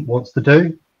Eamonn wants to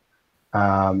do.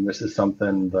 This is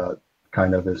something that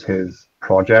kind of is his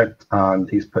project, and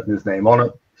he's putting his name on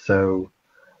it. So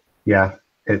yeah,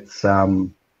 it's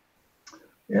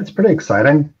pretty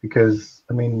exciting because,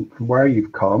 I mean, from where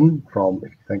you've come from, if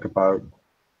you think about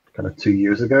kind of 2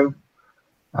 years ago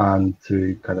and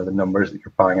to kind of the numbers that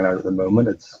you're banging out at the moment,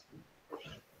 it's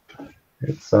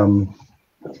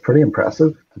pretty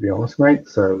impressive, to be honest, mate.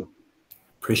 So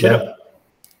appreciate it.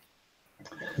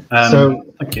 So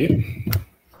thank you.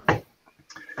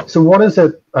 So what is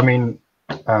it? I mean,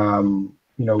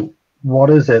 what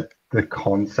is it? The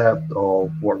concept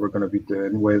of what we're going to be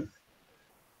doing with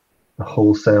the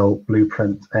wholesale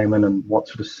blueprint, Eamonn, and what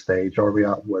sort of stage are we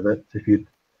at with it? If you'd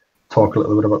talk a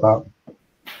little bit about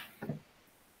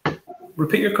that.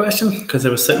 Repeat your question, because I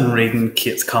was sitting reading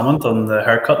Kate's comment on the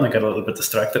haircut and I got a little bit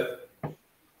distracted.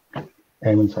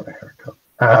 Eamonn's had a haircut.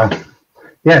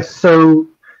 Yeah, so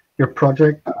your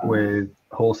project with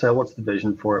wholesale, what's the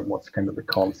vision for it? What's kind of the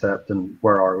concept, and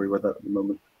where are we with it at the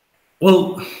moment?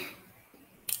 Well,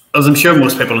 as I'm sure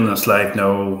most people in this live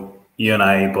know, you and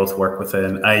I both work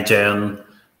within iGen,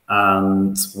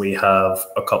 and we have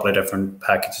a couple of different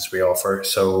packages we offer.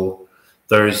 So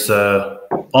There's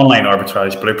online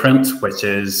arbitrage blueprint, which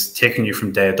is taking you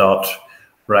from day dot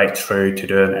right through to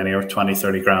doing anywhere 20,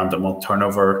 30 grand a month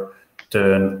turnover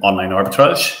doing online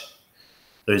arbitrage.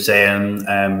 There's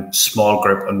a small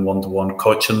group and one-to-one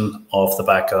coaching off the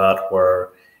back of that, where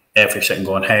if you're sitting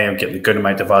going, hey, I'm getting a good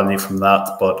amount of value from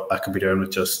that, but I could be doing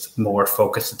with just more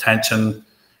focused attention,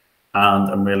 and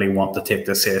I'm really want to take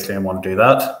this seriously and want to do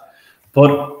that.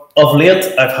 But of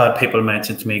late, I've had people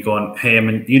mention to me going, hey, I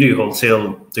mean, you do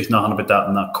wholesale, there's nothing about that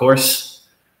in that course.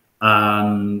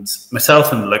 And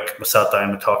myself and Luke, we sat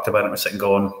down, we talked about it, we're sitting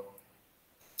going,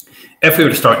 if we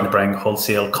were starting to bring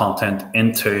wholesale content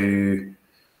into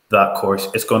that course,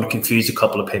 it's going to confuse a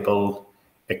couple of people.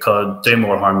 It could do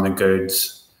more harm than good.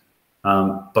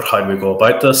 But how do we go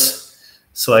about this?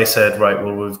 So I said, right,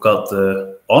 well, we've got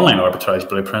the online arbitrage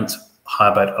blueprint.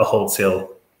 How about a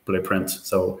wholesale blueprint?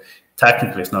 So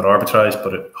technically it's not arbitrage,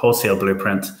 but a wholesale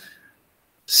blueprint.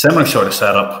 Similar sort of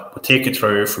setup. We'll take you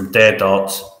through from day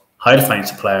dot, how to find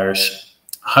suppliers,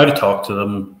 how to talk to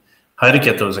them, how to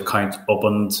get those accounts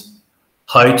opened,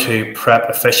 how to prep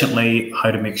efficiently,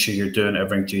 how to make sure you're doing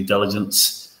everything due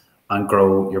diligence and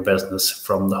grow your business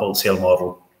from the wholesale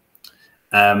model.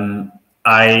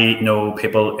 I know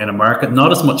people in America,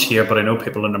 not as much here, but I know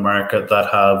people in America that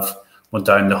have went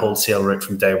down the wholesale route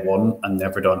from day one and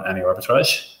never done any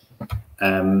arbitrage.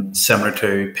 Similar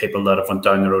to people that have went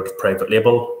down the road of private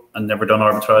label and never done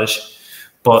arbitrage.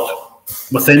 But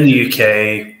within the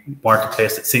UK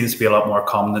marketplace, it seems to be a lot more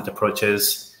common that the approach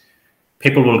is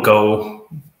people will go,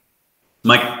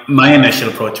 my initial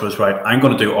approach was, right, I'm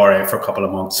going to do RA for a couple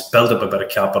of months, build up a bit of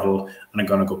capital, and I'm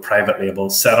going to go private label,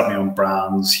 set up my own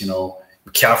brands, you know,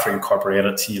 Caffrey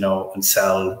Incorporated, you know, and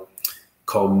sell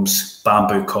combs,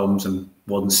 bamboo combs and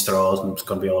wooden straws, and it's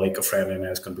going to be all eco-friendly and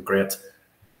it's going to be great.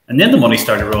 And then the money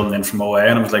started rolling in from OA,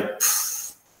 and I was like,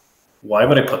 why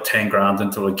would I put 10 grand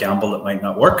into a gamble that might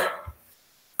not work?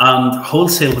 And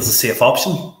wholesale was a safe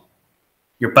option.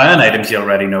 You're buying items you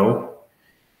already know.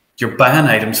 You're buying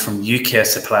items from UK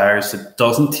suppliers that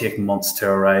doesn't take months to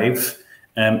arrive.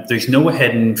 There's no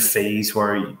hidden fees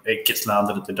where it gets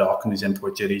landed at the dock and there's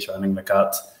import duties or anything like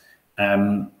that.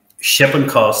 Shipping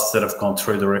costs that have gone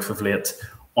through the roof of late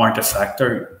aren't a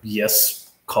factor.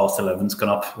 Yes, cost of living's gone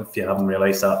up. If you haven't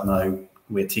realised that now,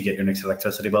 wait till you get your next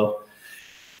electricity bill.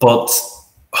 But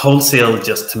wholesale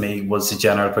just to me was the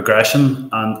general progression.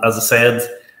 And as I said,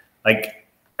 like,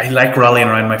 I like rallying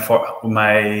around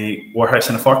my warehouse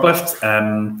in a forklift.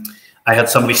 I had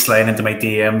somebody sliding into my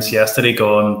DMs yesterday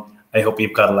going, I hope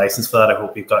you've got a license for that. I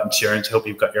hope you've got insurance. I hope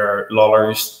you've got your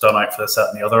lollers done out for this, that,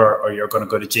 and the other, or you're going to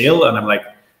go to jail. And I'm like,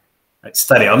 right,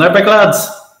 steady on there, big lads.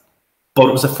 But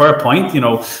it was a fair point. You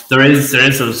know, there is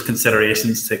those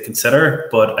considerations to consider.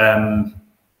 But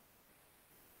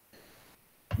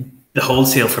the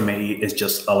wholesale for me is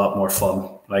just a lot more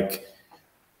fun. Like,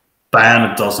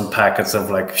 buying a dozen packets of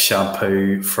like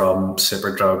shampoo from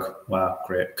Superdrug. Wow,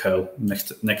 great, cool.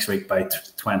 Next week buy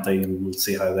 20 and we'll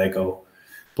see how they go.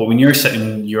 But when you're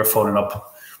sitting, you're phoning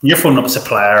up a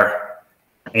supplier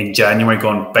in January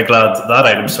going, big lad, that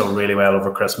item sold really well over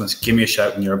Christmas. Give me a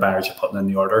shout when your buyers are putting in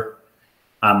the order.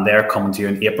 And they're coming to you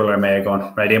in April or May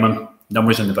going, right, Eamonn,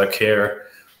 numbers in the book here.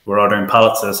 We're ordering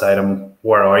pallets of this item.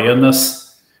 Where are you in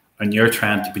this? And you're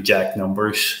trying to project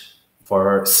numbers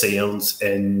for sales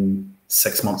in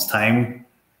 6 months' time.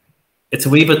 It's a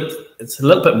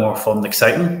little bit more fun and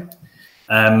exciting.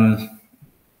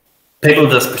 People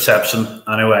have this perception,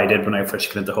 I know I did when I first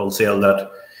got into wholesale, that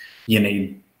you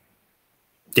need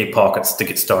deep pockets to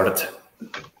get started.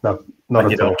 No,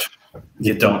 not at all.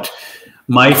 You don't.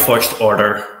 My first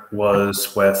order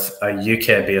was with a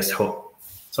UK-based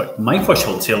my first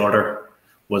wholesale order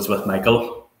was with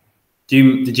Michael.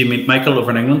 Did you meet Michael over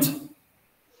in England?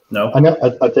 No?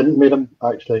 I didn't meet him,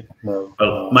 actually, no.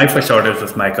 Well, my first order was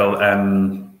with Michael.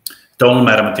 Donald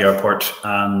met him at the airport,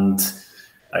 and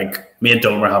like me and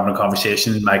Donald were having a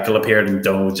conversation. Michael appeared, and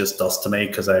Donald was just dust to me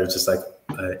because I was just like,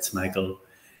 it's Michael.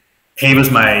 He was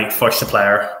my first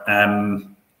supplier.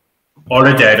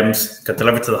 Ordered the items, got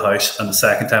delivered to the house, and the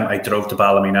second time I drove to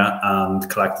Ballymena and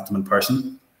collected them in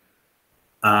person.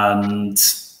 And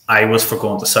I was for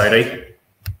going to Saudi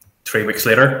 3 weeks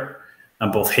later,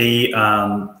 and both he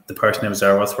and the person I was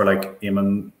there with were like,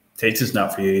 Eamonn, Tate's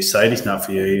not for you, Saudi's not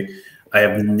for you. I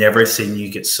have never seen you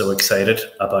get so excited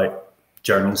about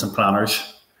journals and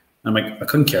planners. I'm like, I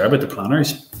couldn't care about the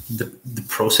planners. The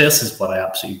process is what I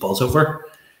absolutely buzz over.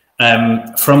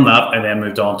 From that, I then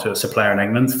moved on to a supplier in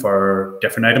England for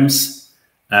different items.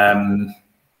 And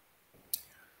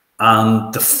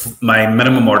my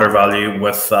minimum order value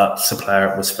with that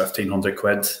supplier was 1,500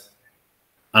 quid.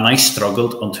 And I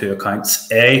struggled on 2 accounts.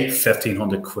 A,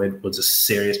 1,500 quid was a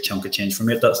serious chunk of change for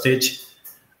me at that stage.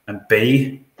 And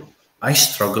B, I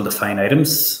struggled to find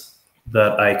items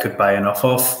that I could buy enough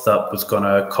of that was going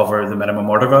to cover the minimum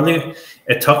order value.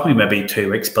 It took me maybe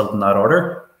 2 weeks building that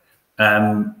order.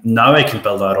 Now I can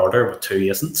build that order with 2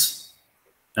 ASINs.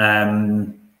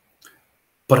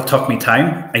 But it took me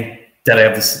time. I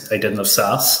didn't have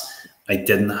SaaS. I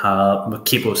didn't have,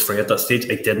 Keepo was free at that stage.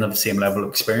 I didn't have the same level of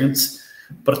experience.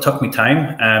 But it took me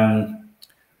time.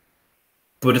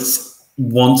 But it's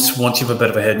once you have a bit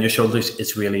of a head on your shoulders,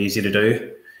 it's really easy to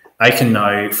do. I can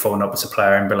now phone up a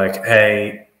supplier and be like,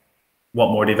 hey,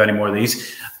 what more? Do you have any more of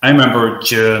these? I remember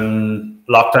during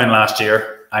lockdown last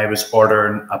year, I was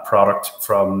ordering a product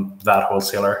from that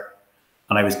wholesaler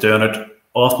and I was doing it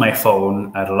off my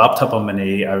phone. I had a laptop on my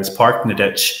knee. I was parked in the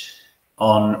ditch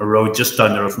on a road just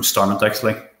down the road from Stormont,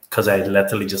 actually, because I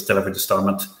literally just delivered to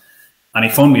Stormont. And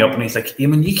he phoned me up and he's like,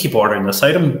 Eamonn, you keep ordering this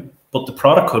item, but the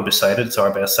product code beside it is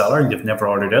our best seller and you've never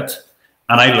ordered it.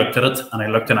 And I looked at it and I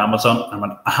looked on Amazon and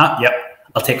went, aha, yep,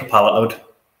 I'll take a pallet load.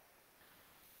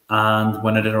 And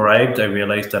when it had arrived, I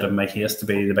realized that in my haste to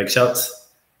be the big shots,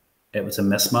 it was a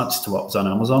mismatch to what was on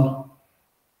Amazon.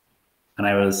 And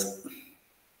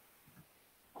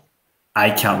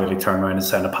I can't really turn around and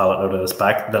send a pallet load of this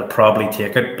back. They'll probably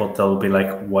take it, but they'll be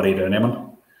like, what are you doing, Eamonn?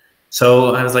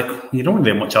 So I was like, you don't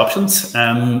really have much options.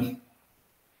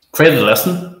 Created a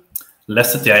listing,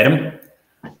 listed the item,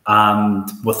 and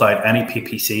without any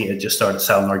PPC, it just started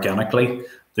selling organically.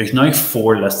 There's now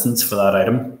 4 listings for that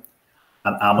item,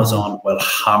 and Amazon will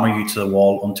hammer you to the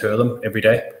wall on 2 of them every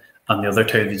day, and the other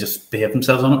 2, they just behave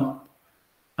themselves on it.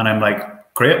 And I'm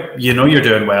like, great, you know you're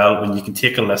doing well when you can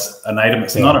take an item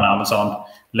that's not on Amazon,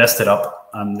 list it up,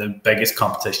 and the biggest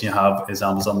competition you have is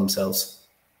Amazon themselves.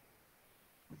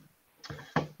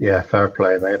 Yeah, fair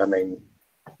play, mate. I mean,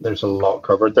 there's a lot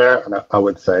covered there, and I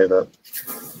would say that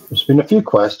there's been a few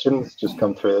questions just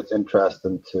come through that's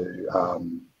interesting to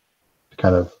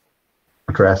kind of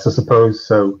address, I suppose.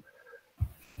 So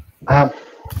I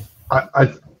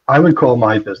would call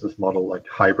my business model like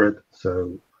hybrid.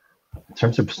 So in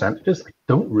terms of percentages, I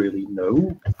don't really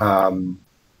know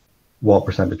what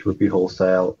percentage would be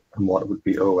wholesale and what would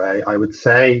be OA. I would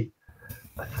say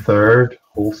a third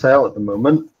wholesale at the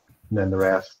moment, and then the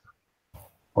rest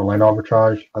online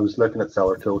arbitrage. I was looking at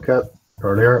Seller Toolkit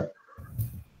earlier.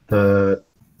 The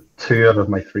 2 out of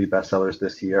my 3 bestsellers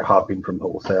this year have been from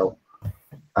wholesale.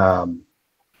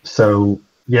 So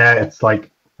yeah, it's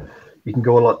like you can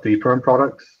go a lot deeper in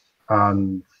products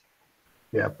and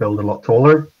build a lot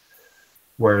taller.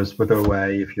 Whereas with OA,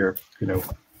 if you're,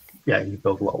 you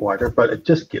build a lot wider, but it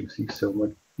just gives you so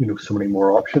much, so many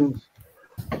more options.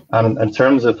 And in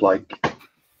terms of like,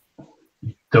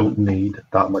 you don't need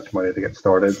that much money to get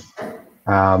started.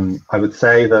 I would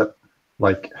say that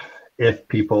like, if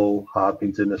people have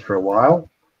been doing this for a while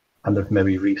and they've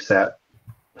maybe reset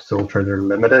Sole Trader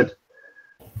Limited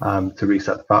to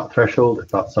reset the VAT threshold, if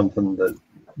that's something that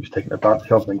you've taken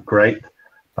advantage of, then great.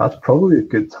 That's probably a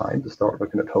good time to start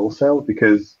looking at wholesale,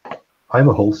 because I'm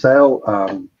a wholesale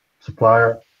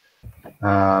supplier.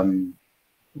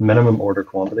 Minimum order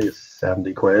quantity is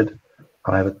 70 quid,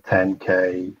 and I have a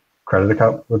 10k credit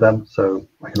account with them, so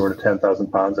I can order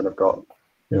 £10,000 and I've got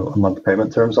a month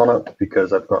payment terms on it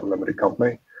because I've got a limited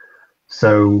company.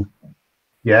 So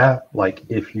yeah, like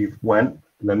if you've went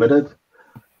limited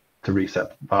to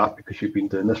reset that because you've been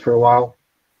doing this for a while,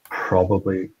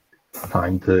 probably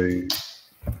time to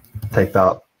take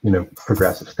that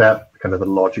progressive step, kind of a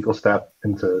logical step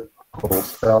into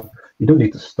wholesale. You don't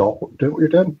need to stop doing what you're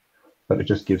doing, but it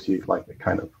just gives you like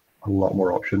a lot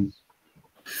more options.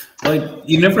 Like,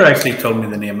 you never actually told me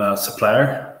the name of a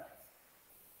supplier.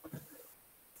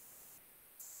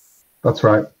 That's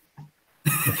right.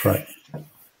 That's right.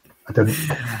 I didn't.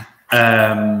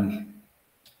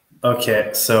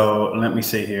 Okay, so let me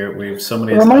see here. We have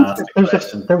somebody has asked a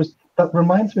question. That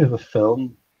reminds me of a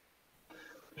film.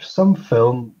 There's some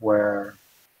film where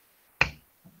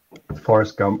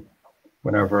Forrest Gump,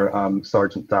 whenever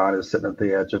Sergeant Dan is sitting at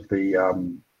the edge of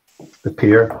the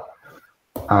pier,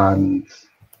 and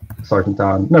Sergeant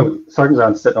Dan's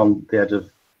sitting on the edge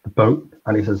of the boat,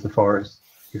 and he says Forrest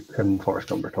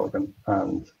Gump are talking,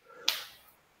 and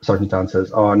Sergeant Dan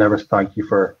says, "Oh, I never thank you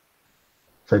for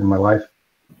saving my life."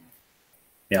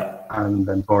 Yeah. And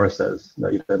then Forrest says, "No,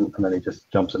 you didn't," and then he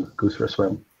just jumps in and goes for a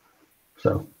swim.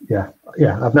 So yeah,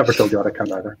 I've never told you that, I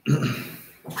can't either.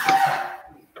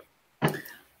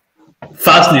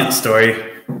 Fascinating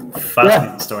story.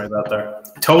 Fascinating story out there.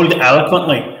 Told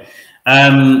eloquently.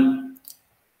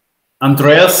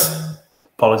 Andreas,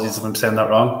 apologies if I'm saying that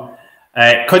wrong.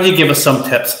 Could you give us some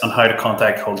tips on how to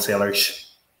contact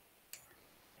wholesalers?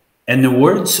 In the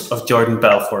words of Jordan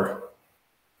Belfort,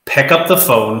 pick up the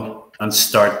phone and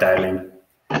start dialing.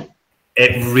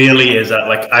 It really is that,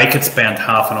 like, I could spend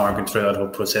half an hour going through that whole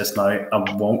process now.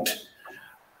 I won't.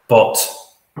 But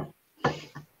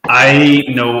I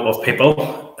know of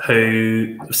people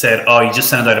who said, oh, you just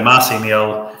send out a mass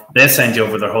email, they send you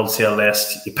over their wholesale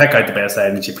list, you pick out the best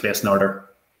items, you place an order.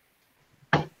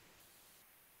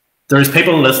 There's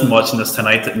people listening, watching this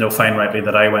tonight that know fine rightly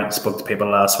that I went and spoke to people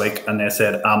last week and they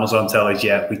said, Amazon tell us,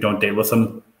 yeah, we don't deal with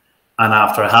them. And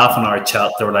after a half an hour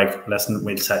chat, they were like, listen,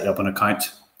 we'll set you up an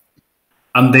account.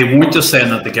 And they weren't just saying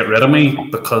that to get rid of me,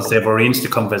 because they've arranged to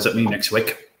come visit me next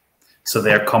week. So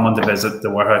they're coming to visit the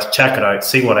warehouse, check it out,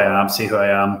 see what I am, see who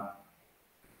I am,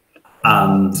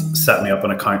 and set me up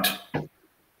an account.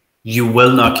 You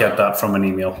will not get that from an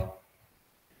email.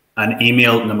 An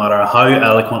email, no matter how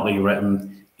eloquently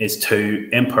written, is too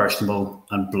impersonal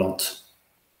and blunt.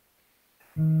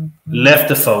 Lift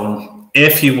the phone.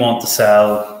 If you want to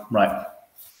sell, right,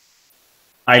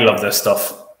 I love this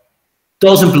stuff.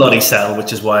 Doesn't bloody sell,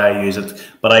 which is why I use it.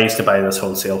 But I used to buy this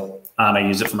wholesale and I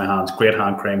use it for my hands. Great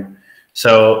hand cream.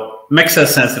 So Mixa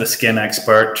Sensitive Skin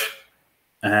Expert,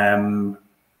 and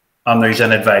there's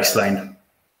an advice line.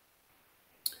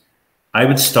 I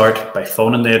would start by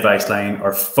phoning the advice line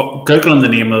or Googling the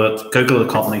name of it, Google the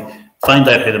company, find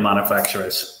out who the manufacturer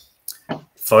is.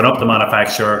 Phone up the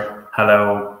manufacturer,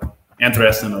 hello,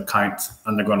 interested in an account,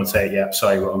 and they're going to say, yeah,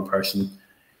 sorry, wrong person.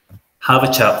 Have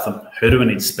a chat with them. Who do we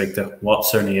need to speak to?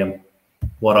 What's their name?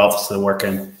 What office do they work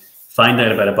in? Find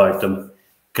out a bit about them.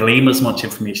 Glean as much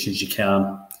information as you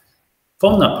can.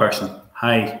 Phone that person.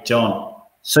 Hi, John.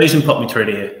 Susan put me through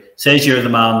to you. Says you're the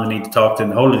man I need to talk to in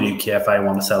the whole of the UK if I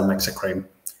want to sell Mixa cream.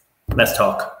 Let's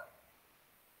talk.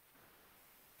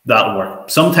 That'll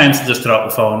work. Sometimes they just drop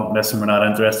the phone. Listen, we're not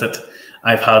interested.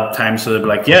 I've had times where they'll be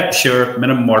like, yeah, sure,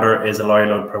 minimum order is a lorry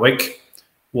load per week.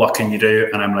 What can you do?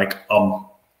 And I'm like,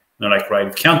 they're like, right,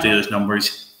 if you can't do those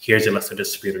numbers, here's a list of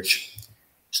distributors.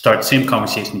 Start the same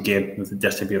conversation again with the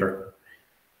distributor.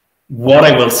 What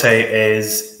I will say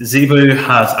is Zebu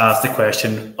has asked the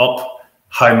question up,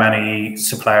 how many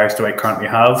suppliers do I currently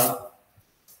have?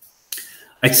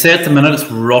 I'd say at the minute it's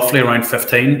roughly around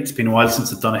 15. It's been a while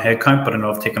since I've done a head count, but I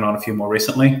know I've taken on a few more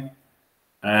recently.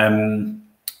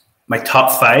 My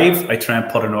top 5, I try and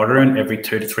put an order in every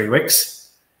 2 to 3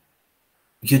 weeks.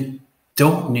 You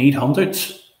don't need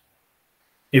hundreds.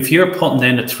 If you're putting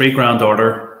in a $3,000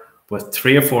 order with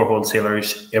 3 or 4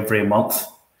 wholesalers every month,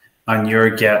 and you're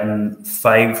getting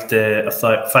 500 to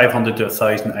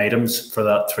 1,000 items for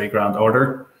that $3,000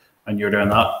 order, and you're doing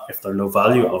that, if they're low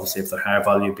value, obviously if they're higher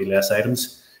value, it'd be less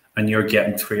items, and you're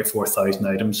getting 3,000 or 4,000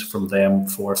 items from them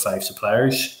 4 or 5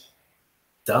 suppliers,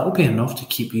 that'll be enough to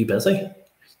keep you busy.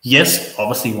 Yes,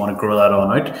 obviously you want to grow that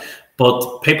on out,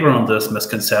 but people are under this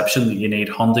misconception that you need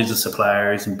hundreds of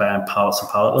suppliers and buying pallets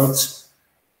and pallet loads.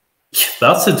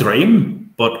 That's a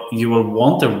dream, but you will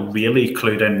want a really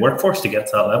clued in workforce to get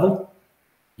to that level.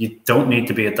 You don't need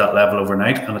to be at that level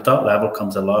overnight, and at that level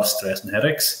comes a lot of stress and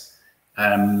headaches.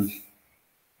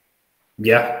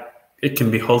 Yeah, it can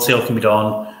be wholesale, can be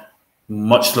done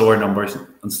much lower numbers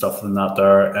and stuff than that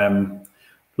there.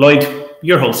 Lloyd,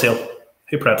 your wholesale,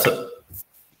 who preps it?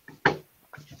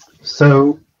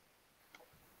 So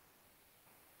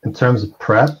in terms of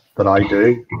prep that I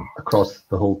do across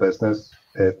the whole business,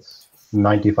 it's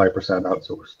 95%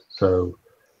 outsourced. So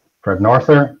Fred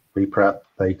Norther, we prep,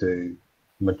 they do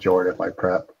the majority of my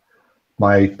prep.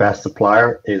 My best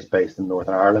supplier is based in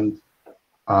Northern Ireland,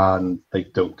 and they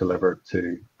don't deliver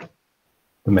to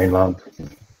the mainland.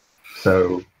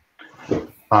 So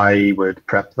I would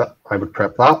prep that. I would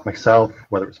prep that myself,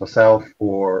 whether it's myself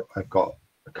or I've got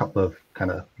a couple of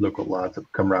kind of local lads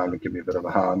that come around and give me a bit of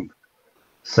a hand.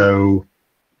 So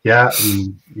yeah,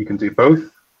 you can do both.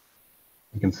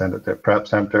 You can send it to a prep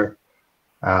center,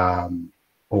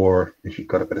 or if you've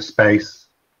got a bit of space,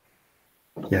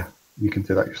 yeah, you can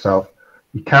do that yourself.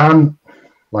 You can,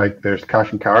 like, there's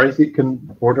cash and carries that you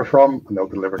can order from, and they'll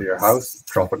deliver to your house,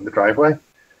 drop it in the driveway.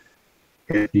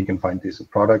 If you can find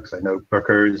decent products, I know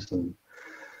Bookers and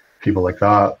people like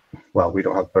that. Well, we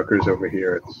don't have Bookers over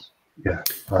here. It's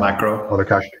Macro, other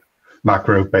cash,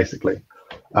 Macro basically.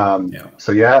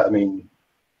 So yeah, I mean,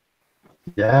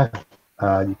 yeah.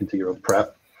 You can do your own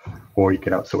prep, or you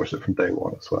can outsource it from day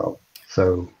one as well.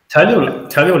 So tell you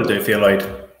what I do for you,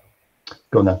 Lloyd.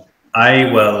 Go on then.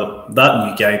 I will, that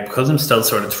new guy, because I'm still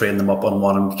sort of training them up on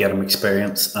wanting to get him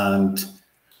experience, and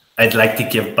I'd like to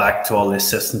give back to all the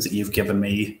assistance that you've given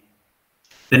me.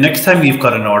 The next time you've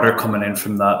got an order coming in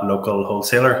from that local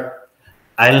wholesaler,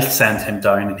 I'll send him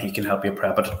down and he can help you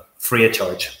prep it free of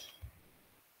charge.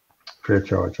 Free of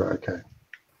charge, right? Okay.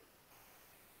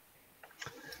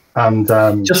 And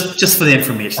just for the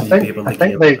information you'd be able to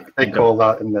give. They call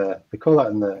that in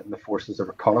the forces a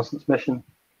reconnaissance mission.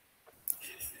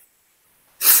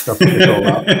 That's what they call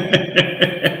that.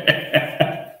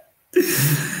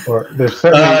 Or there's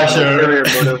certainly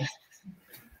motive.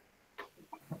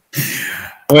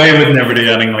 I would never do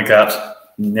anything like that.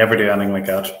 Never do anything like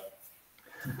that.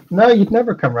 No, you'd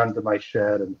never come around to my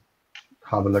shed and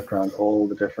have a look around all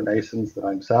the different ASINs that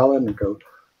I'm selling and go,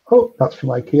 oh, that's from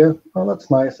IKEA. Oh, that's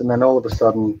nice. And then all of a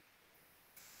sudden,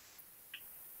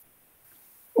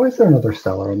 why is there another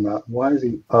seller on that? Why is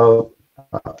he? Oh,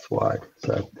 that's why.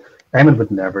 So Eamonn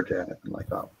would never do anything like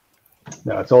that.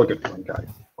 No, it's all good fun, guys.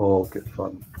 All good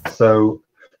fun. So,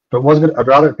 but I'd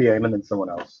rather it be Eamonn than someone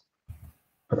else.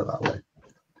 Put it that way.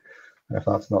 And if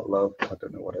that's not love, I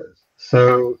don't know what it is.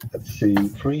 So let's see.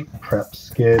 Free prep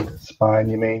skid spine,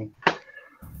 you mean?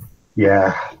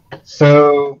 Yeah.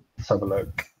 So let's have a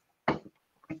look.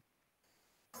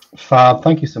 Fab,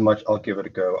 thank you so much. I'll give it a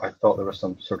go. I thought there was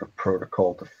some sort of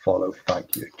protocol to follow.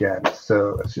 Thank you again.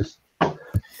 So it's just,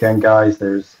 again, guys,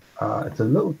 there's it's a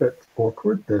little bit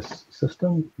awkward, this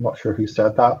system. I'm not sure who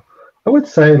said that. I would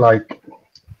say, like,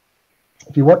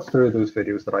 if you watch through those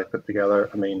videos that I put together,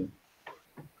 I mean,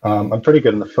 I'm pretty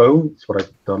good on the phone. It's what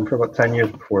I've done for about 10 years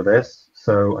before this.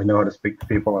 So I know how to speak to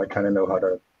people. I kind of know how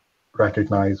to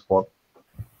recognize what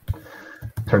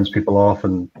turns people off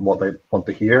and what they want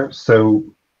to hear. So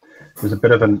there's a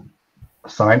bit of a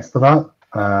science to that,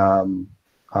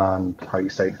 and how you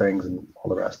say things and all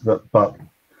the rest of it. But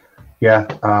yeah,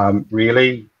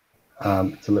 really,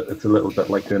 it's a little bit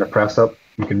like doing a press up.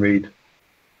 You can read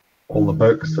all the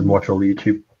books and watch all the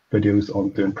YouTube videos on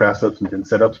doing press ups and doing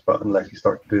sit ups, but unless you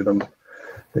start to do them,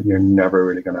 then you're never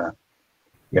really gonna,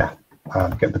 get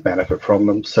the benefit from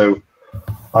them. So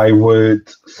I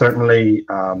would certainly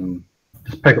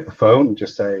just pick up the phone and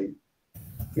just say,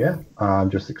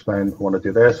 just explain, I want to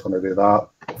do this, I want to do that.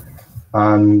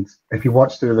 And if you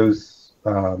watch through those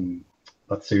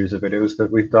that series of videos that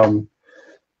we've done,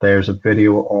 there's a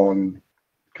video on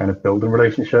kind of building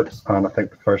relationships, and I think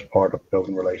the first part of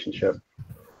building relationship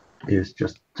is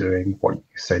just doing what you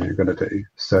say you're going to do.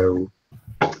 So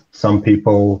some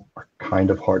people are kind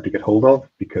of hard to get hold of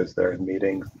because they're in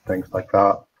meetings and things like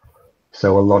that.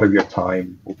 So a lot of your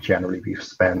time will generally be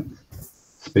spent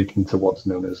speaking to what's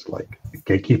known as like a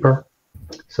gatekeeper.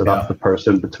 So that's the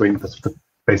person between,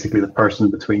 basically the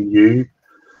person between you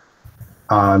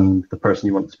and the person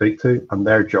you want to speak to, and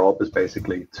their job is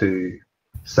basically to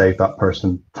save that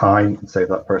person time and save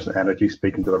that person energy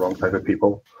speaking to the wrong type of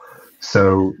people.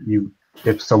 So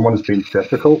if someone's being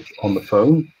difficult on the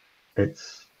phone,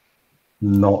 it's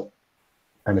not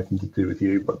anything to do with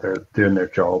you, but they're doing their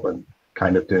job and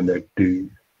kind of doing their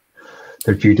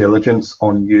due diligence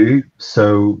on you.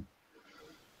 So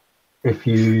if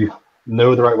you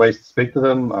know the right ways to speak to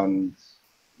them and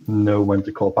know when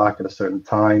to call back at a certain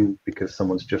time because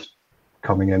someone's just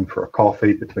coming in for a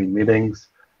coffee between meetings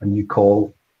and you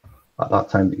call at that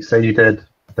time that you say you did,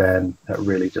 then it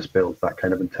really just builds that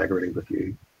kind of integrity with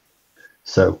you.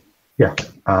 So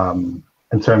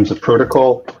in terms of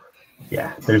protocol,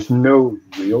 there's no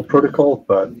real protocol,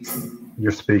 but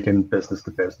you're speaking business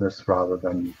to business rather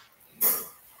than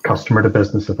customer to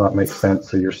business, if that makes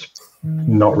sense. So you're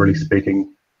not really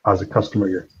speaking as a customer,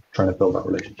 you're trying to build that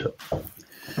relationship.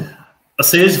 I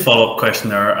see there's a follow-up question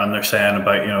there, and they're saying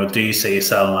about, do you say you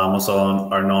sell on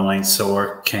Amazon or an online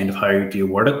store? Kind of how do you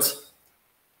word it?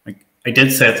 Like I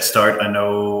did say at the start, I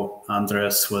know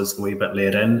Andres was a wee bit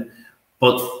late in,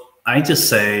 but I just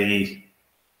say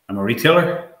I'm a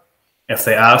retailer. If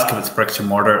they ask if it's bricks and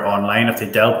mortar online, if they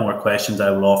delve more questions,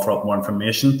 I will offer up more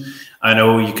information. I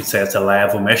know you could say it's a lie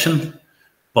of omission,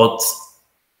 but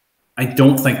I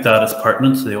don't think that is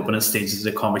pertinent to the opening stages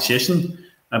of the conversation.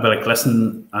 I'd be like,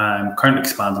 listen, I'm currently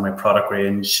expanding my product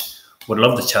range. Would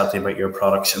love to chat to you about your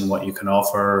products and what you can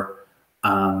offer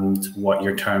and what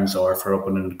your terms are for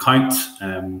opening an account,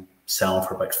 selling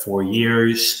for about 4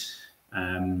 years,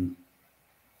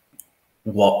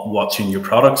 what's in your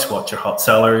products, what's your hot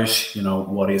sellers,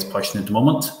 what is pushing at the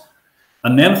moment.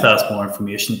 And then if that's more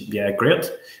information, great.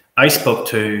 I spoke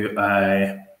to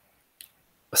a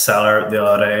seller the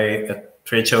other day at a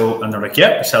trade show, and they're like,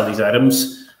 we sell these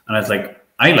items. And I was like,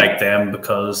 I like them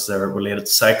because they're related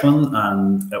to cycling.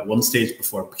 And at one stage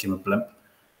before it became a blimp,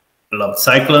 I loved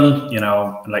cycling,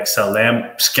 like sell them,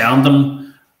 scan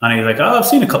them. And he's like, I've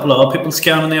seen a couple of other people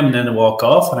scanning them, and then they walk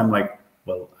off. And I'm like,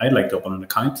 well, I'd like to open an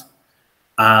account.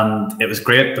 And it was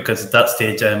great because at that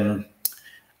stage,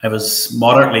 I was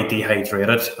moderately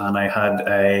dehydrated and I had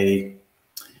a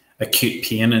acute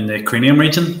pain in the cranium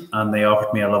region, and they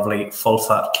offered me a lovely full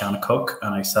fat can of Coke,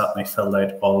 and I sat and I filled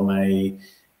out all my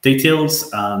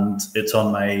details, and it's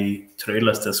on my to-do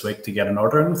list this week to get an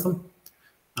order in with them.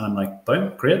 And I'm like,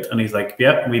 boom, great. And he's like,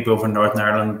 yeah, we go over in Northern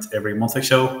Ireland every month or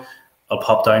so. I'll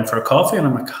pop down for a coffee. And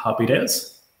I'm like, happy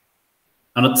days.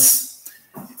 And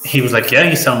he was like, yeah,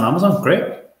 he's selling Amazon. Great.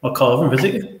 I'll call over and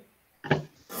visit you.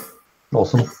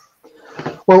 Awesome.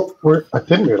 Well, I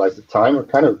didn't realize the time. We're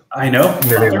kind of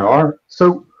nearly an hour.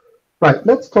 So, right,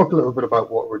 let's talk a little bit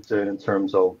about what we're doing in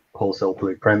terms of Wholesale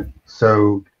Blueprint.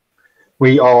 So,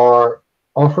 we are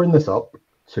offering this up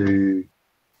to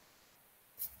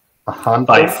a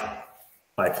handful.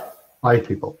 Five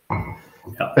people.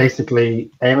 Yeah.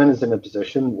 Basically, Eamonn is in a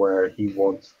position where he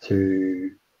wants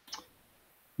to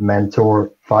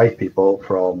mentor 5 people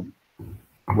from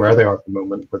where they are at the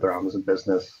moment with their Amazon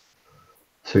business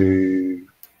to,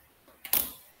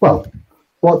 well,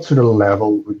 what sort of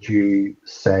level would you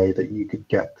say that you could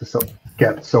get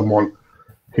someone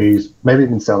who's maybe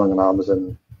been selling on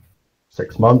Amazon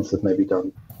 6 months, has maybe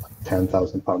done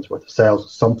 £10,000 worth of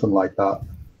sales, something like that.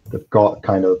 They've got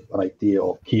kind of an idea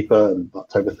of Keepa and that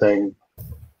type of thing,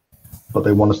 but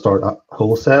they want to start at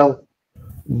wholesale.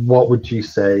 What would you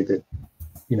say that,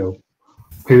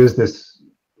 who is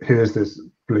this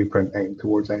blueprint aimed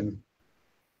towards, Eamonn?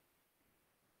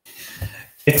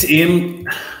 It's Ian.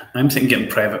 I'm sitting getting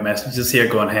private messages here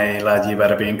going, hey lad, you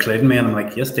better be including me. And I'm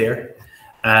like, yes dear.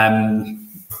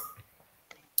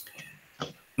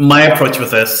 My approach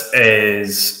with this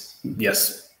is,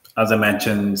 yes, as I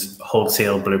mentioned,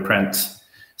 wholesale blueprint,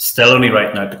 still only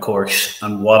writing out the course.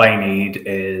 And what I need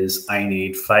is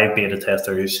 5 beta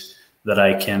testers that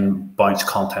I can bounce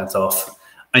content off.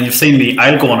 And you've seen me,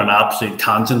 I'll go on an absolute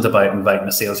tangent about inviting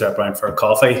a sales rep around for a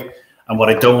coffee. And what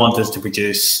I don't want is to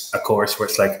produce a course where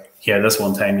it's like, here, this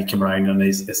one time he came around and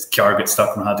his car gets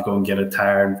stuck and I had to go and get a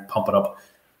tire and pump it up.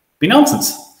 Be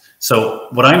nonsense. So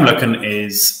what I'm looking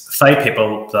is 5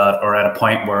 people that are at a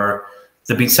point where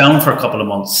they've been selling for a couple of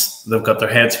months. They've got their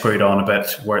head screwed on a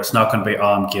bit where it's not going to be,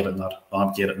 oh, I'm getting that. Oh,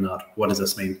 I'm getting that. What does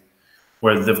this mean?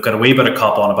 Where they've got a wee bit of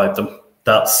cop on about them.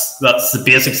 That's the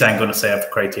basics I'm going to say of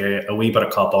criteria. A wee bit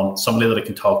of cop on. Somebody that I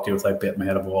can talk to without beating my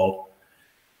head of a wall.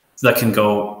 That can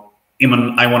go,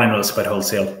 Eamonn, I want to know this about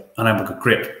wholesale. And I'm like,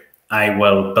 great. I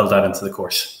will build that into the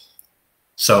course.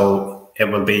 So it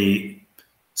will be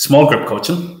small group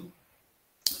coaching.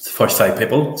 The first 5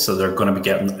 people. So they're going to be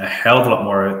getting a hell of a lot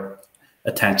more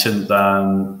attention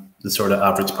than the sort of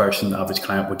average person, average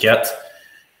client would get.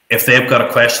 If they've got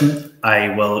a question, I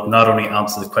will not only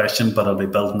answer the question, but I'll be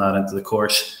building that into the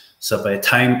course. So by the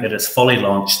time it is fully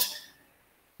launched,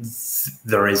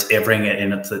 there is everything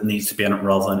in it that needs to be in it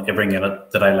rather than everything in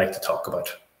it that I like to talk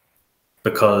about.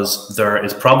 Because there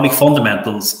is probably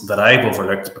fundamentals that I've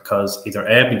overlooked because either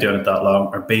A, I've been doing it that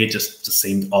long, or B, it just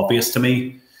seemed obvious to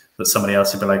me that somebody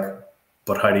else would be like,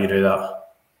 but how do you do that?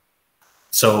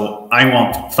 So I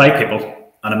want 5 people,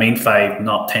 and I mean 5,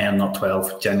 not 10, not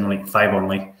 12, genuinely 5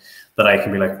 only, that I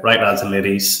can be like, right, lads and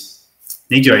ladies,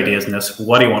 need your ideas in this.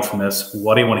 What do you want from this?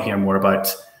 What do you want to hear more about?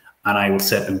 And I will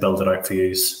sit and build it out for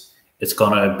you. It's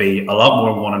going to be a lot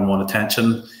more one-on-one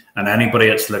attention. And anybody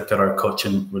that's looked at our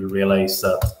coaching will realize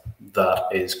that that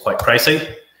is quite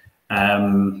pricey.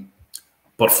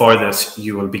 But for this,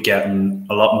 you will be getting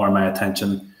a lot more of my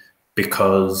attention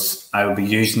because I will be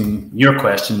using your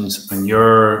questions and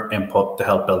your input to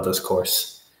help build this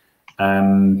course.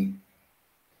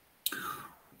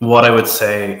 What I would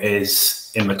say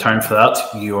is in return for that,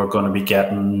 you're going to be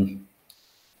getting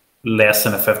more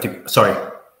than a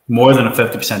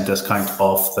 50% discount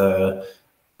off the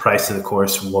price of the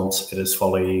course once it is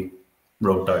fully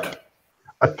rolled out.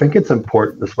 I think it's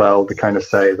important as well to kind of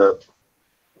say that,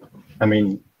 I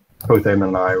mean, both Eamonn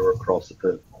and I were across at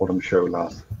the Autumn Show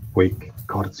last week.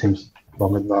 God, it seems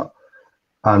longer than that.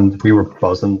 And we were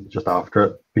buzzing just after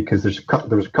it because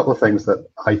there was a couple of things that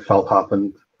I felt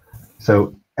happened.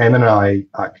 So Eamonn and I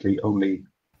actually only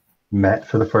met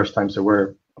for the first time. So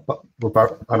we're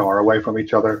about an hour away from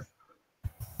each other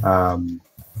in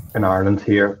Ireland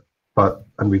here.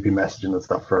 And we've been messaging and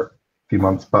stuff for a few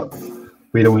months, but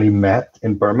we'd only met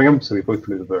in Birmingham. So we both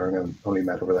flew to Birmingham and only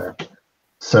met over there.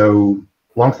 So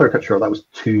long story cut short, that was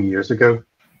 2 years ago.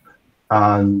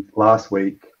 And last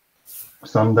week,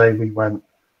 Sunday, we went,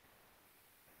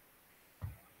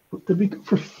 did we go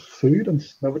for food?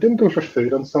 No, we didn't go for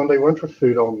food on Sunday. We went for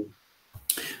food on...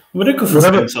 We did go for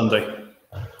food on Sunday.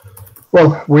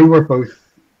 Well, we were both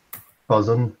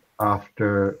buzzing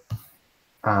after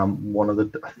one of the,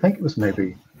 I think it was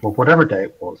maybe, well, whatever day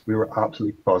it was, we were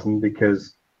absolutely buzzing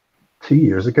because 2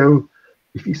 years ago,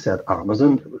 if you said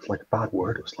Amazon, it was like a bad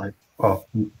word. It was like, oh,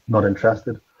 not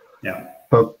interested. Yeah.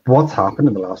 But what's happened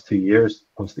in the last 2 years?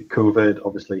 Obviously, COVID.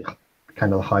 Obviously,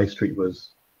 kind of the high street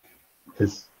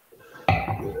is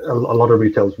a lot of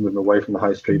retailers moving away from the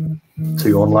high street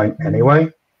to online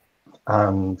anyway,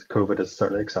 and COVID has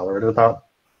certainly accelerated that.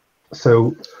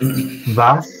 So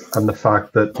that, and the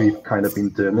fact that we've kind of been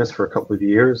doing this for a couple of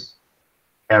years,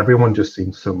 everyone just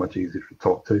seems so much easier to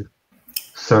talk to.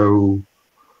 So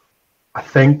I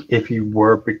think if you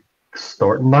were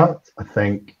starting that, I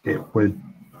think it would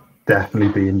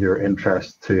definitely be in your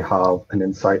interest to have an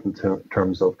insight into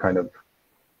terms of kind of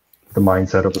the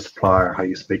mindset of a supplier, how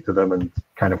you speak to them, and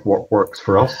kind of what works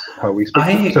for us, how we speak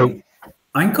to them. So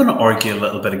I'm going to argue a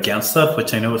little bit against that,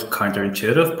 which I know is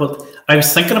counterintuitive, but I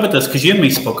was thinking about this because you and me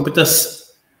spoke about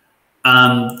this,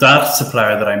 and that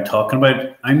supplier that I'm talking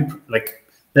about, I'm like,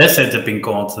 they said they've been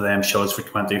going to them shows for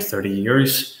 20 or 30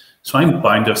 years, so I'm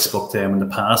bound to have spoke to them in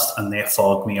the past, and they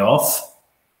fogged me off.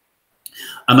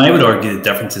 And I would argue the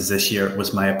difference is this year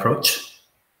was my approach.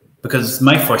 Because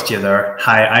my first year there,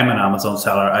 hi, I'm an Amazon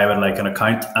seller, I would like an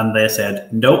account. And they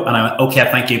said, no. And I went, okay,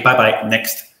 thank you, bye-bye,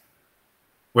 next.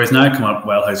 Whereas now I come up,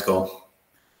 well, how's it going?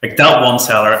 Like that one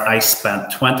seller, I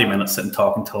spent 20 minutes sitting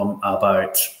talking to him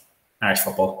about Irish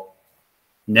football.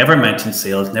 Never mentioned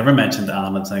sales, never mentioned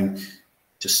anything.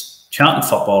 Just chatting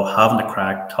football, having a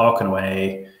crack, talking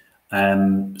away,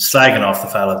 slagging off the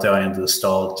fella at the end of the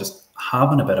stall, just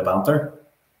having a bit of banter.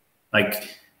 Like,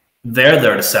 they're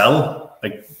there to sell.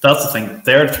 Like, that's the thing.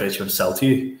 They're trying to sell to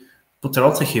you, but they're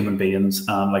also human beings.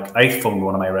 Like, I phoned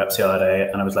one of my reps the other day,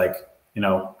 and I was like, you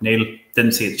know, Neil,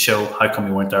 didn't see it show. How come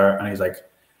you weren't there? And he's like,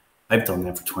 I've done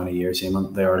them for 20 years,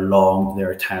 Eamonn. They are long,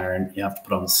 they're tiring. You have to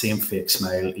put on the same fake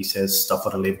smile. He says stuff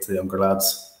that'll leave it to the younger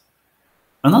lads.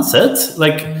 And that's it.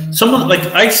 Like, someone, like,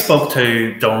 I spoke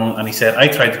to Donald, and he said, I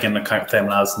tried to get an account with them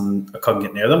lads, and I couldn't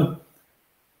get near them.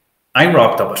 I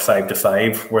rocked up at 5 to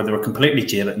 5 where they were completely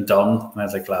jaded and done. And I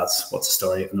was like, lads, what's the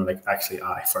story? And they're like, actually,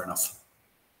 aye, fair enough.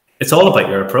 It's all about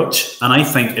your approach. And I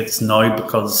think it's now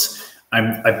because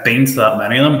I've been to that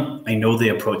many of them. I know the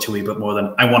approach a wee bit more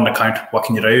than, I want an account, what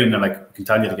can you do? And they're like, we can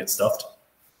tell you to get stuffed.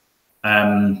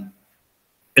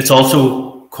 It's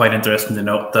also quite interesting to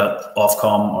note that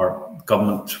Ofcom or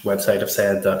government website have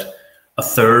said that a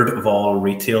third of all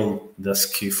retail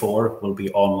this Q4 will be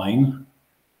online.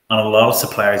 And a lot of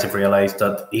suppliers have realized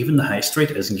that even the high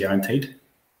street isn't guaranteed.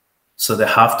 So they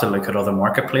have to look at other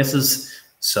marketplaces.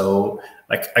 So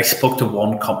like I spoke to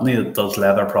one company that does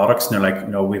leather products and they're like,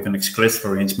 no, we have an exclusive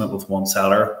arrangement with one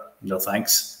seller. No,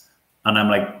 thanks. And I'm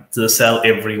like, do they sell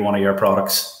every one of your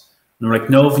products? And they're like,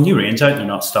 no, if a new range out, they're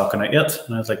not stocking it yet.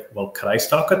 And I was like, well, could I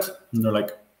stock it? And they're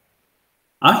like,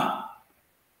 aye.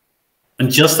 And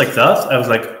just like that, I was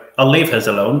like, I'll leave his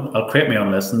alone. I'll create my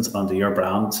own listings under your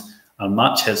brand. I'll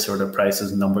match his sort of prices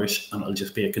and numbers, and it'll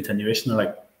just be a continuation. They're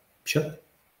like, sure.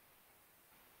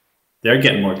 They're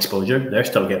getting more exposure. They're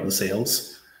still getting the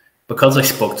sales. Because I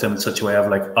spoke to them in such a way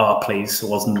of like, oh, please, I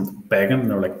wasn't begging.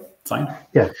 They're like, fine.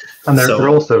 Yeah, and they're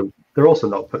also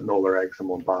not putting all their eggs in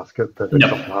one basket. That if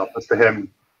something happens to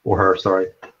him or her, sorry,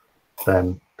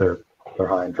 then they're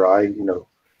high and dry. You know,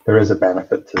 there is a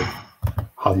benefit to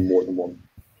having more than one.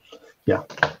 Yeah,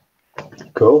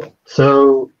 cool.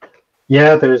 So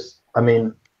yeah,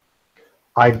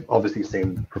 I've obviously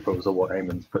seen the proposal, what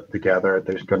Eamonn's put together.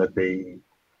 There's going to be,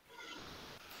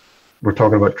 we're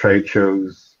talking about trade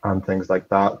shows and things like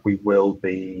that. We will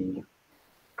be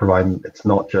providing, it's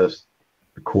not just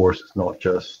the course, it's not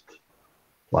just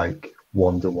like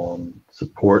one-to-one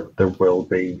support. There will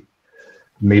be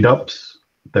meetups.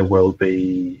 There will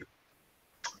be,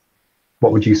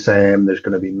 what would you say? There's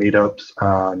going to be meetups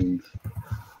and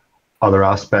other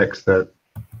aspects that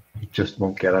you just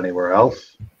won't get anywhere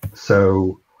else.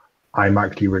 So I'm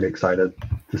actually really excited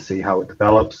to see how it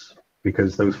develops,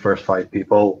 because those first 5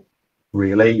 people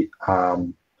really,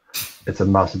 it's a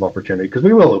massive opportunity, because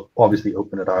we will obviously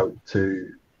open it out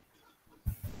to,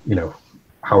 you know,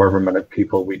 however many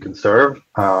people we can serve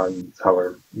and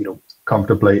however, you know,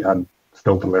 comfortably and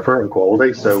still deliver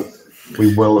quality. So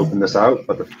we will open this out,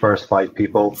 but the first 5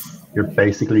 people, you're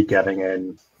basically getting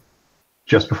in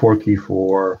just before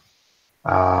Q4.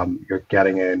 You're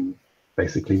getting in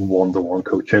basically one-to-one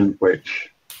coaching, which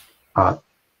at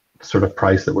sort of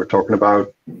price that we're talking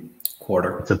about,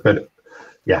 quarter. It's a bit,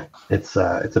 yeah, it's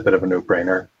a bit of a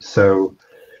no-brainer. So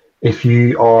if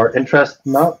you are interested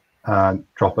in that,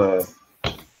 drop a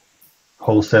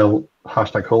wholesale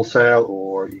 #wholesale,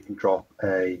 or you can drop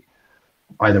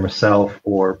either myself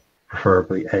or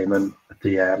preferably Eamonn a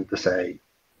DM to say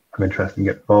I'm interested in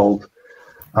getting involved.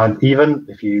 And even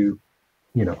if you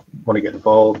want to get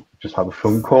involved, just have a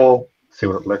phone call, see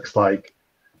what it looks like.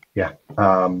 Yeah.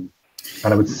 And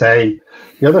I would say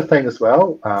the other thing as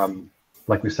well,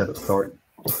 like we said at the start,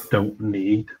 don't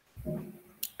need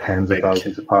tens of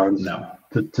thousands of pounds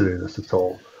to do this at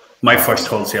all. My first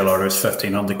wholesale order was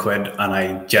 1,500 quid, and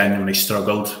I genuinely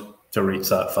struggled to reach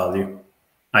that value.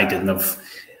 I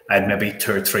had maybe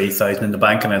 2,000 or 3,000 in the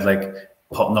bank, and I'd like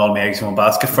putting all my eggs in one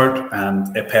basket for it,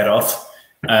 and it paid off.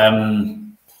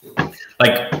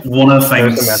 Like one of the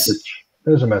things.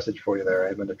 There's a message for you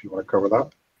there, Eamonn, if you want to cover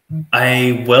that.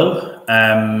 I will.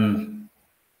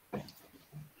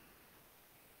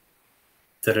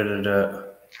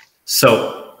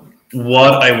 So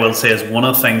what I will say is one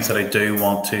of the things that I do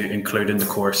want to include in the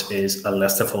course is a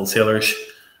list of wholesalers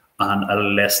and a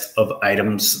list of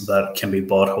items that can be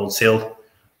bought wholesale.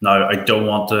 Now, I don't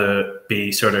want to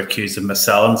be sort of accused of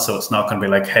mis-selling, so it's not going to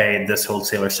be like, hey, this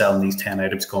wholesaler selling these 10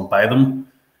 items, go and buy them.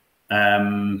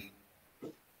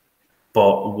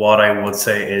 But what I would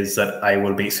say is that I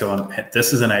will be showing,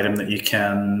 this is an item that you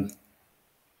can,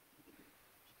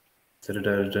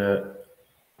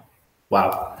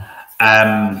 wow.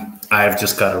 I've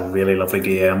just got a really lovely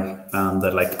DM, and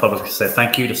I'd like to publicly say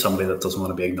thank you to somebody that doesn't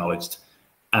want to be acknowledged.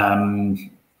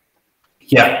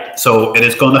 Yeah, so it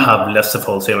is going to have lists of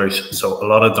wholesalers, so a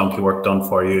lot of donkey work done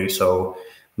for you. So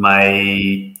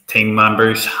my team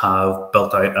members have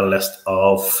built out a list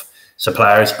of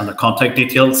suppliers and the contact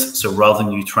details. So rather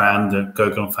than you trying to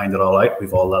Google and find it all out,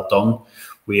 we've all that done.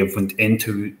 We have went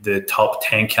into the top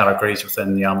 10 categories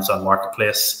within the Amazon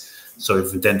marketplace. So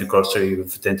we've went into grocery, we've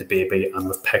went into baby, and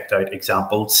we've picked out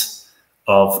examples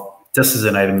of this is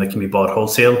an item that can be bought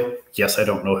wholesale. Yes, I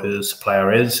don't know who the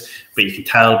supplier is, but you can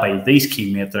tell by these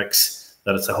key metrics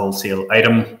that it's a wholesale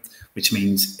item, which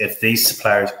means if these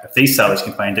sellers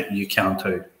can find it, you can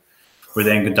too. We're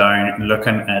then going down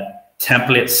looking at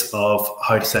templates of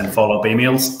how to send follow-up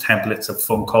emails, templates of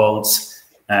phone calls,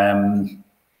 and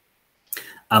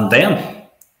then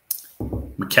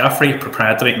McCaffrey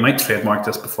proprietary, I might trademark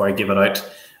this before I give it out,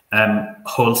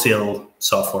 wholesale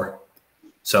software.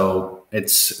 So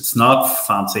it's not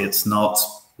fancy, it's not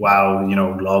wow,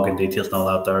 login details and all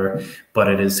that there, but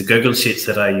it is the Google Sheets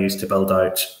that I use to build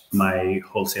out my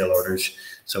wholesale orders.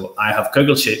 So I have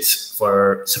Google Sheets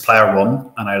for supplier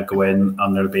 1, and I'll go in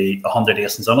and there'll be 100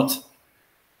 ASINs on it.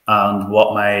 And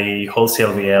what my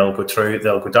wholesale VA will go through,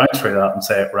 they'll go down through that and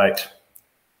say, right,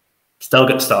 still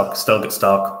get stock,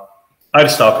 out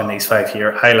of stock in these 5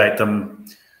 here, highlight them,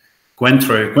 go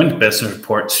into business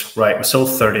reports, right, we sold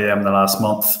 30 of them in the last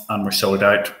month and we're sold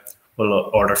out.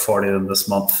 We'll order 40 of them this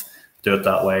month, do it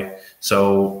that way.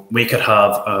 So we could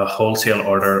have a wholesale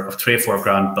order of 3 or 4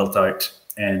 grand built out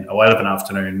in a while of an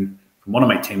afternoon from one of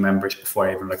my team members before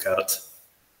I even look at it.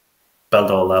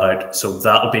 Build all that out. So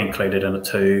that'll be included in it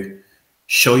too.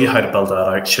 Show you how to build that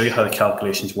out, show you how the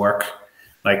calculations work.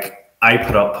 Like I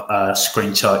put up a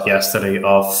screenshot yesterday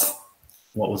of,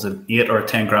 what was it, 8 or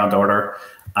 10 grand order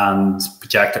and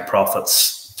projected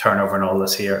profits, turnover and all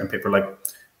this here. And people are like,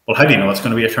 well, how do you know it's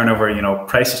going to be a turnover?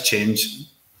 Prices change.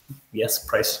 Yes,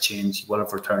 prices change.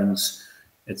 Whatever returns,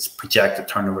 it's projected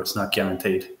turnover. It's not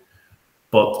guaranteed.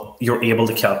 But you're able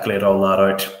to calculate all that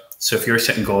out. So if you're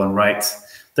sitting going, right,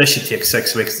 this should take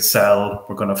 6 weeks to sell.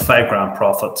 We're going to have 5 grand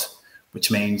profit,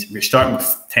 which means if you're starting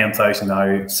with 10,000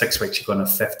 now, 6 weeks, you're going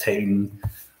to have 15.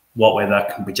 What way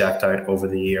that can project out over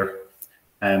the year.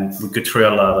 We go through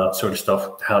a lot of that sort of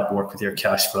stuff to help work with your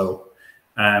cash flow.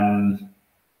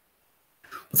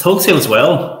 With wholesale as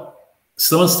well,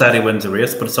 slow and steady wins the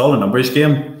race, but it's all a numbers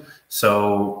game.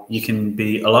 So you can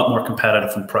be a lot more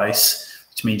competitive in price,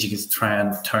 which means you can try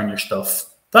and turn your stuff.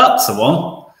 That's the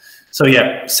one. So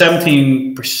yeah,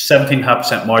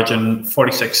 17.5% margin,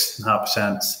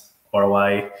 46.5%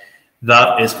 ROI.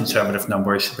 That is conservative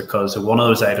numbers because one of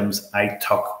those items I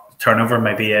took turnover,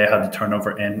 my BA had the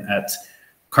turnover in at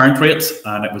current rates,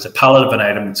 and it was a pallet of an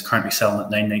item that's currently selling at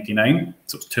 $9.99,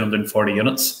 so it's 240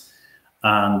 units.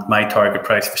 And my target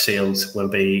price for sales will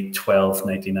be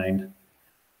 $12.99.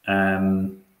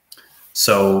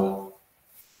 So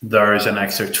there's an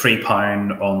extra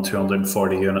 £3 on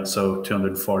 240 units, so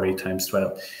 240 times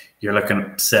 12. You're looking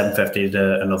at 750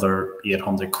 to another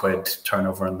 800 quid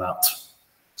turnover in that.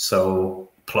 So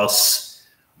plus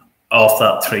off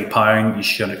that £3, you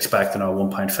should expect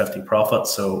 £1.50 profit.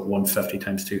 So 150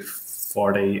 times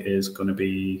 240 is going to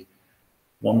be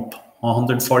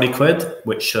 140 quid,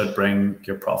 which should bring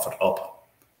your profit up.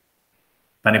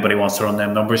 If anybody wants to run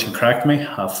them numbers and correct me,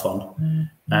 have fun.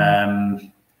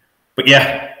 But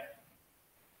yeah,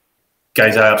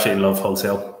 guys, I absolutely love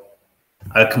wholesale.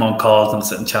 I'll come on calls and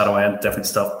sit and chat away and different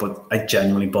stuff, but I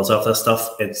genuinely buzz off this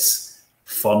stuff. It's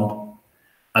fun.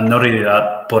 And not only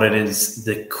that, but it is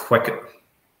the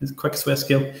quickest way to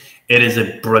scale. It is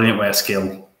a brilliant way to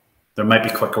scale. There might be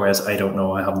quicker ways. I don't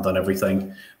know. I haven't done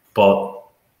everything. But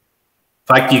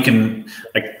in fact, you can,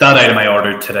 like that item I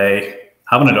ordered today,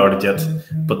 haven't ordered yet,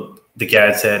 but the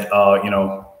guy said, oh, you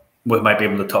know, we might be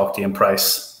able to talk to you in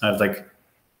price. I was like,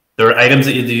 there are items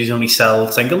that you usually only sell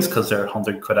singles because they're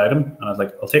 £100 item. And I was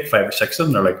like, I'll take 5 or 6 of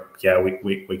them. They're like, yeah,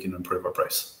 we can improve our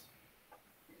price.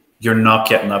 You're not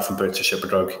getting that from Boots or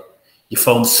Superdrug. You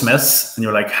phone Smith's and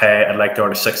you're like, hey, I'd like to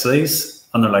order 6 of these.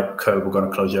 And they're like, cool, we're going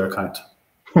to close your account.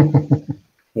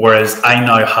 Whereas I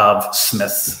now have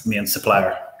Smith's main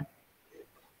supplier.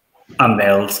 And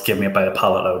they'll give me by the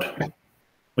pallet load,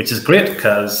 which is great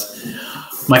because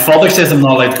my father says I'm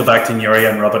not allowed to go back to Newry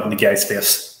and rub it in the guy's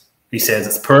face. He says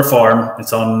it's poor form,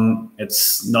 it's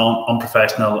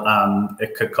unprofessional, and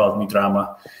it could cause me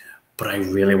drama. But I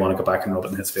really want to go back and rub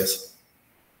it in his face.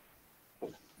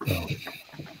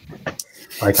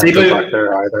 I can't go back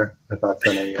there either, if that's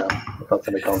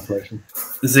any consolation.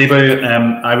 Zebu,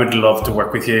 I would love to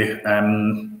work with you. I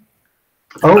know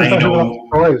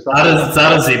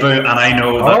that is Zebu, and I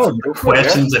know that the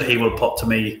questions that he will put to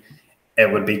me,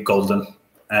 it would be golden.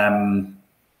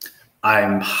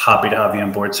 I'm happy to have you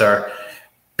on board, sir.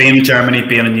 Being in Germany,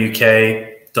 being in the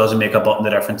UK doesn't make a button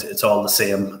of difference. It's all the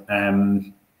same.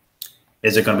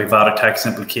 Is there going to be VAT or tax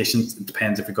implications? It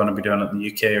depends if you're going to be doing it in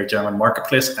the UK or German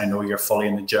marketplace. I know you're fully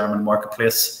in the German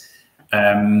marketplace.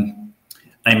 I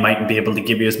mightn't be able to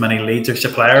give you as many leads or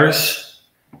suppliers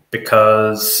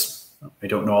because I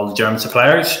don't know all the German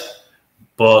suppliers.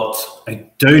 But I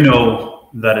do know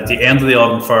that at the end of the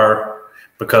autumn fair,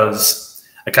 because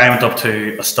I went up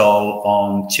to a stall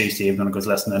on Tuesday evening and goes,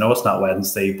 listen, I know it's not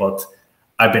Wednesday, but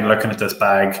I've been looking at this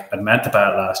bag. I meant to buy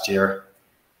it last year.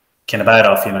 Can I buy it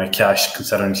off you now cash,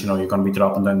 considering you're going to be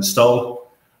dropping down the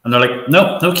stall? And they're like,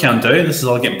 no, can't do. This is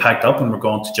all getting packed up and we're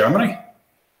going to Germany.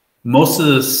 Most of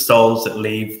the stalls that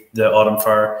leave the autumn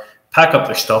fair pack up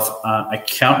their stuff. I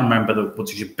can't remember but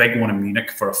there's a big one in Munich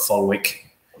for a full week,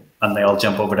 and they all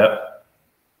jump over that.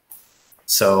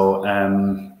 So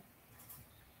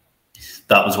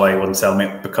that was why he wouldn't sell me,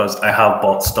 because I have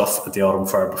bought stuff at the autumn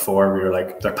fair before. We were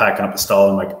like, they're packing up a stall.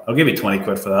 I'm like, I'll give you 20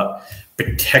 quid for that.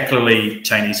 Particularly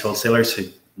Chinese wholesalers who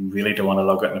really don't want to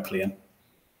lug it in a plane.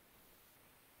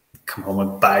 Come home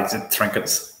with bags of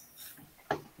trinkets.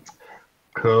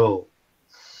 Cool.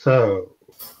 So,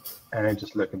 and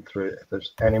just looking through if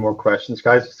there's any more questions,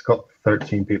 guys. It's got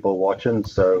 13 people watching,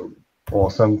 so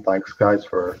awesome. Thanks, guys,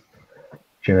 for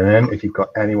tuning in. If you've got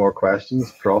any more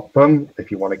questions, drop them. If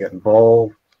you want to get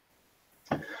involved,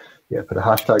 yeah, put a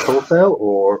hashtag wholesale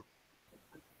or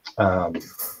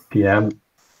DM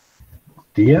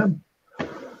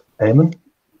Eamonn,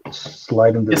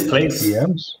 slide into the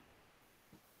DMs.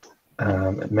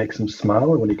 It makes him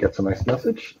smile when he gets a nice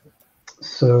message.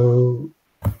 So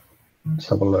let's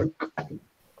have a look.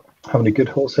 How many good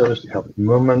wholesalers do you have at the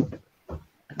moment?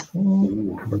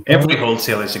 Every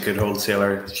wholesaler is a good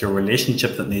wholesaler. It's your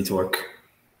relationship that needs work.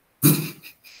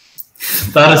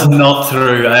 That is not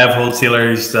true. I have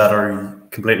wholesalers that are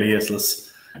completely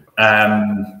useless.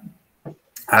 I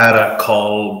had a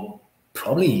call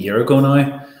probably a year ago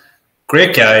now.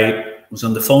 Great guy, was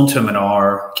on the phone to him an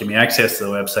hour, gave me access to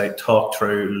the website, talked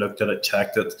through, looked at it,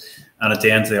 checked it. And at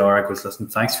the end of the hour, I goes, listen,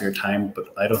 thanks for your time,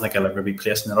 but I don't think I'll ever be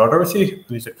placing an order with you. And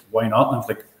he's like, why not? And I was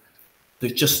like,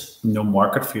 there's just no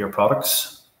market for your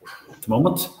products at the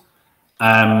moment.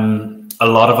 A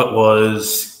lot of it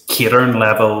was catering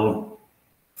level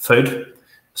food.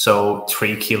 So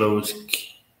 3 kilos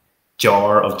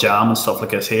jar of jam and stuff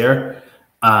like this here.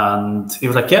 And he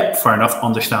was like, yeah, fair enough,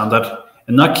 understand that.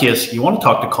 In that case, you want to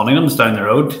talk to Cunningham's down the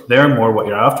road. They're more what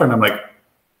you're after. And I'm like,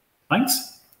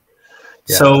 thanks.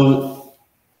 Yeah. So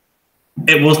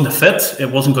it wasn't a fit. It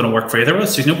wasn't going to work for either of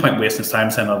us. There's no point wasting his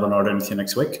time saying I'll order anything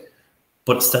next week.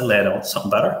 But it still led on to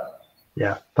something better.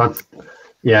 Yeah,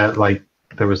 like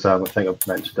there was I think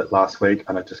I mentioned it last week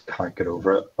and I just can't get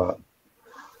over it. But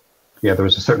yeah, there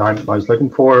was a certain item I was looking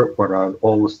for, went around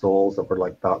all the stalls that were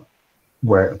like that,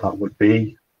 where that would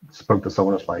be. Spoke to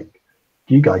someone who's like,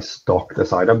 do you guys stock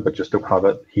this item but just don't have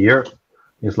it here?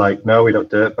 He's like, no, we don't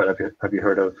do it, but have you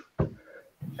heard of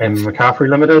McCaffrey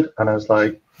Limited? And I was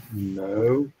like,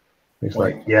 no. He's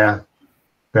like, yeah,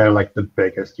 they're like the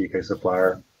biggest UK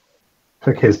supplier.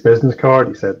 Took his business card.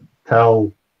 He said,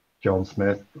 tell John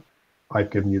Smith I've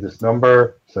given you this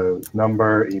number. So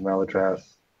number, email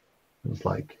address. It was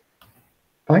like,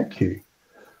 thank you.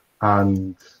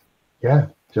 And yeah,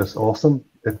 just awesome.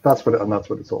 That's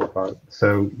what it's all about.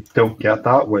 So you don't get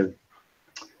that with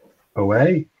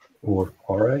OA or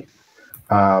RA.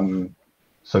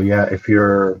 So yeah, if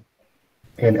you're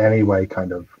in any way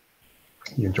kind of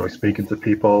you enjoy speaking to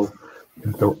people,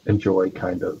 you enjoy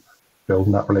kind of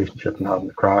building that relationship and having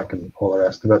the crack and all the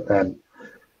rest of it, then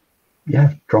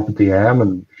yeah, drop a DM.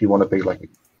 And if you want to be like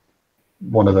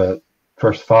one of the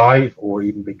first 5 or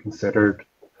even be considered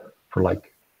for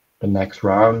like the next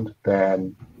round,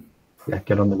 then yeah,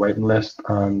 get on the waiting list.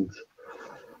 And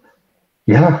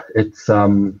yeah, it's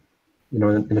you know,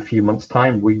 in a few months'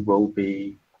 time, we will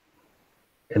be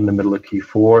in the middle of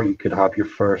Q4. You could have your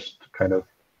first kind of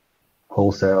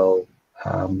wholesale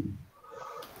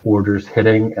orders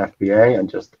hitting FBA and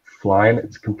just flying.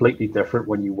 It's completely different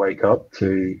when you wake up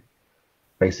to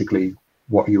basically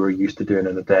what you were used to doing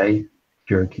in a day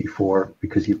during Q4,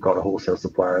 because you've got a wholesale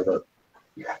supplier that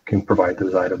can provide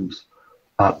those items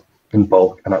in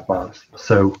bulk and at mass.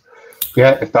 So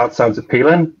yeah, if that sounds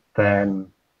appealing,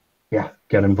 then yeah,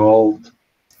 get involved.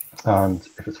 And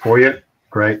if it's for you,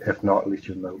 great. If not, at least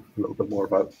you know a little bit more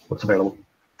about what's available.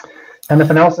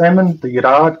 Anything else, Eamonn, that you'd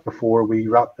add before we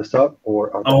wrap this up?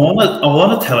 Or I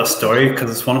want to tell a story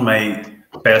because it's one of my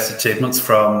best achievements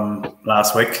from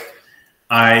last week.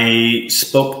 I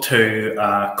spoke to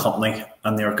a company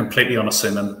and they were completely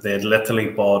unassuming. They had literally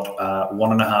bought a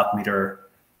 1.5 meter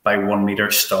by 1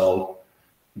 meter stall.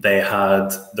 They had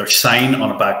their sign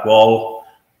on a back wall,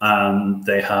 and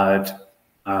they had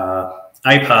an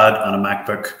iPad and a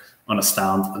MacBook on a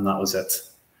stand, and that was it.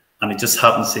 And I just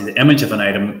happened to see the image of an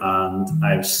item, and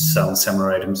I was selling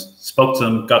similar items. Spoke to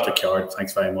them, got their card,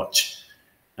 thanks very much.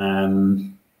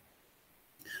 And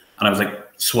I was like,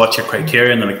 so what's your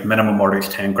criteria? And they're like, minimum order is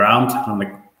 10 grand. And I'm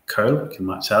like, cool, can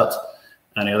match that.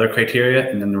 Any other criteria?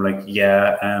 And then they're like,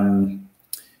 yeah,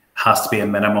 has to be a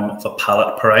minimum of a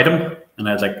pallet per item. And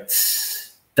I was like,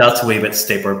 that's a wee bit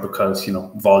steeper because, you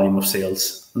know, volume of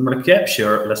sales. And we're like, yeah,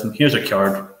 sure, listen, here's your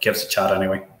card, give us a chat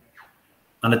anyway.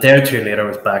 And a day or two later, I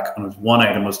was back, and it was one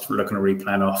item I was looking to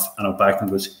replan off, and I was back and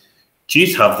goes, do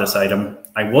you have this item?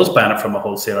 I was buying it from a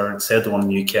wholesaler and said the one in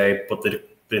the UK, but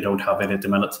they don't have it at the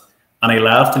minute. And I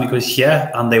laughed, and he goes,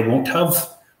 yeah, and they won't have.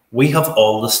 We have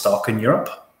all the stock in Europe.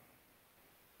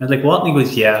 I was like, what? And he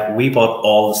goes, yeah, we bought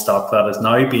all the stock that is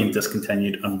now being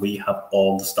discontinued, and we have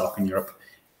all the stock in Europe.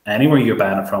 Anywhere you're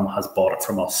buying it from has bought it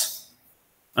from us.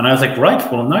 And I was like,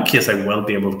 right, well, in that case, I will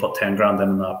be able to put 10 grand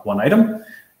in that one item.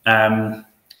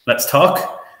 Let's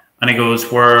talk. And he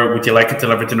goes, where would you like it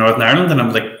delivered to Northern Ireland? And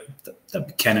I'm like, that'd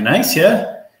be kind of nice, yeah.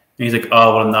 And he's like,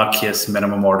 oh, well, in that case,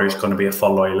 minimum order is going to be a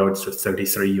full lorry load, so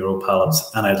 33 euro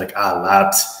pallets. And I was like,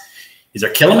 lads, these are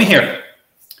killing me here.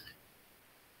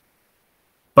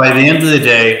 By the end of the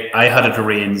day, I had it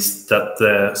arranged that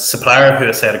the supplier who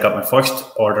I said I got my first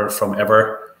order from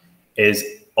ever is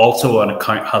also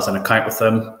has an account with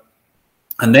them.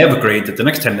 And they've agreed that the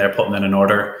next time they're putting in an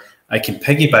order, I can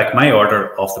piggyback my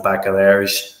order off the back of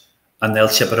theirs, and they'll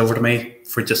ship it over to me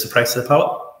for just the price of the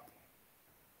pallet.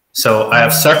 So I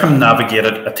have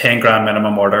circumnavigated a 10 grand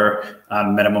minimum order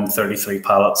and minimum 33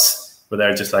 pallets, where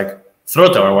they're just like, throw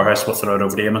it to our warehouse, we'll throw it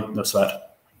over to Eamonn, no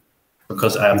sweat.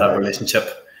 Because I have that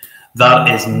relationship. That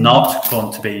is not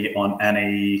going to be on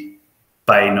any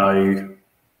buy now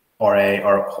or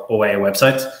OA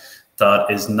website.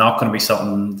 That is not going to be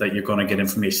something that you're going to get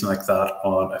information like that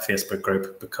on a Facebook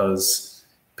group, because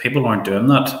people aren't doing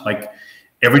that. Like,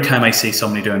 every time I see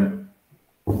somebody doing,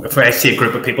 if I see a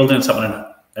group of people doing something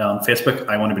on Facebook,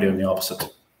 I want to be doing the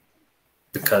opposite,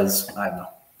 because I don't know,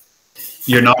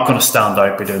 you're not going to stand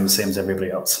out by doing the same as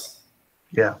everybody else.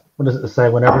 Yeah. What does it say?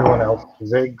 When everyone else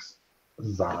zigs,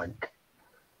 zag.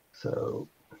 So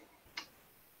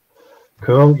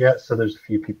cool. Yeah. So there's a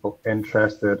few people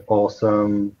interested.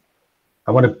 Awesome.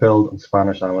 I want to build on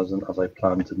Spanish Amazon as I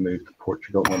plan to move to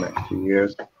Portugal in the next 2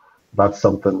 years. That's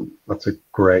a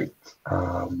great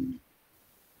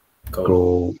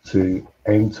goal to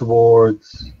aim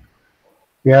towards.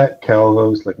 Yeah,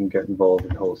 Kelvo's looking to get involved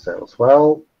in wholesale as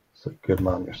well. So good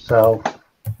man yourself.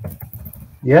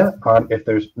 Yeah, and if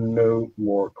there's no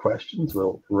more questions,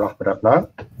 we'll wrap it up now.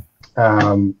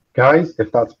 Guys,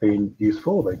 if that's been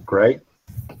useful, then great.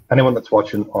 Anyone that's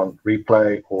watching on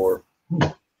replay or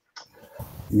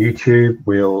YouTube,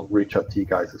 we'll reach out to you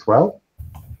guys as well.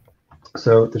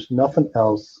 So there's nothing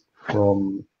else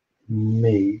from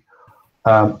me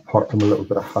apart from a little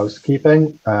bit of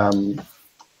housekeeping.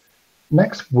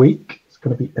 Next week is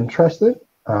going to be interesting.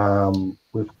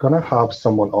 We're going to have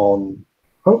someone on.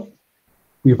 Oh,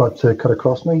 you about to cut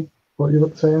across me? What are you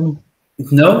about to say, Eamonn?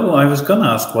 No, I was going to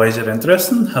ask, why is it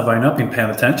interesting? Have I not been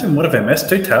paying attention? What have I missed?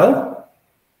 Do tell.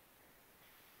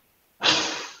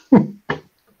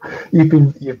 You've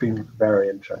been very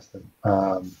interesting.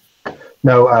 Yeah,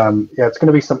 it's going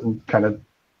to be something kind of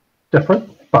different,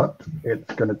 but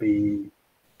it's going to be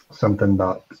something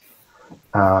that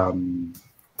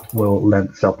will lend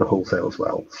itself to wholesale as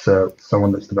well. So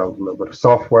someone that's developed a little bit of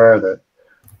software that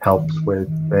helps with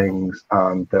things,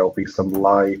 and there'll be some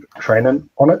live training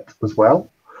on it as well.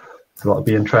 So that'll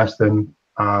be interesting.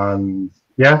 And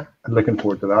yeah, I'm looking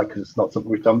forward to that because it's not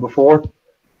something we've done before.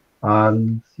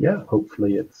 And yeah,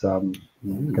 hopefully it's going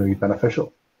to be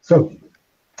beneficial. So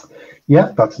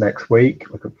yeah, that's next week.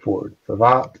 Looking forward to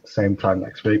that. Same time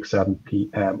next week, 7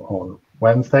 p.m. on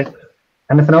Wednesday.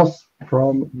 Anything else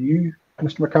from you,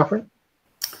 Mr. McCaffrey?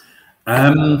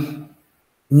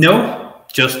 No,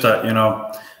 just that, you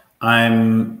know,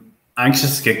 I'm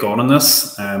anxious to get going on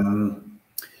this.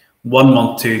 1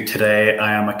 month to today,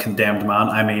 I am a condemned man.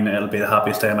 I mean, it'll be the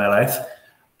happiest day of my life.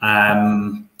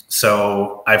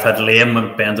 So I've had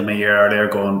Liam bending my ear earlier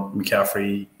going,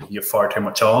 McCaffrey, you're far too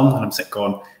much on. And I'm sitting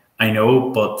going, I know,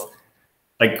 but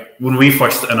like when we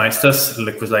first announced this,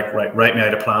 Luke was like, right, write me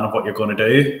out a plan of what you're going to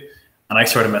do. And I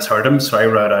sort of misheard him. So I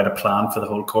wrote out a plan for the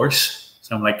whole course.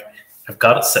 So I'm like, I've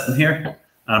got it sitting here.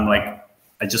 And I'm like,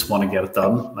 I just want to get it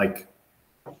done. Like,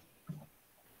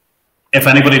 if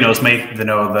anybody knows me, they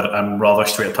know that I'm rather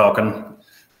straight talking.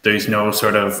 There's no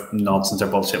sort of nonsense or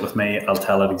bullshit with me. I'll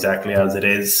tell it exactly as it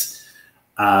is.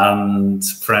 And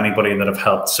for anybody that I've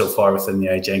helped so far within the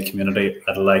iGen community,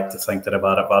 I'd like to think that I've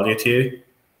added value to you.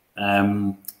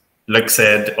 Luke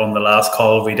said on the last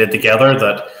call we did together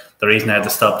that the reason I had to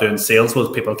stop doing sales was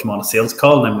people come on a sales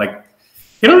call and I'm like,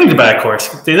 you don't need to buy a course.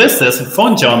 Do this, and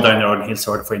phone John down the road and he'll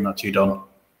sort it for you, not you done.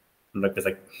 And Luke was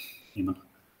like, Eamonn.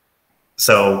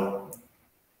 So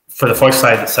for the first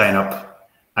 5 that sign up,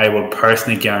 I will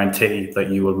personally guarantee that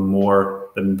you will more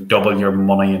than double your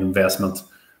money and investment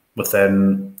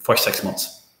within the first 6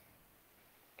 months.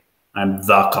 I'm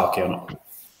that cocky on it.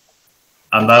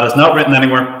 And that is not written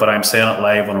anywhere, but I'm saying it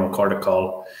live on a recorded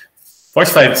call.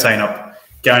 First 5 that sign up,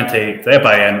 guarantee they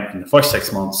buy in the first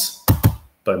 6 months.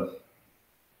 Boom.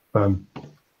 Boom.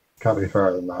 Can't be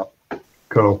fairer than that.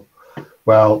 Cool.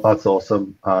 Well, that's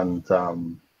awesome. And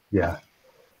yeah,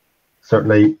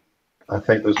 certainly I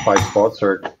think those 5 spots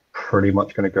are pretty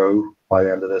much going to go by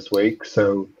the end of this week.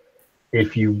 So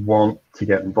if you want to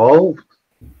get involved,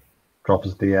 drop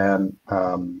us a DM.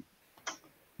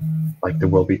 Like there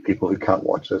will be people who can't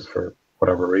watch this for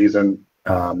whatever reason,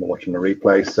 watching the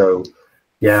replay. So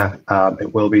yeah,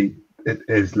 it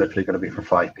is literally going to be for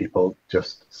 5 people,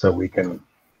 just so we can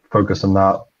focus on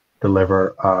that,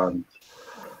 deliver, and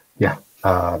yeah,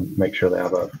 make sure they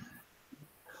have a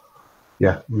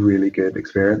really good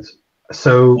experience.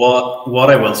 So what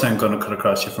I will say, I'm going to cut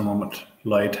across you for a moment,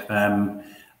 Lloyd.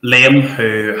 Liam,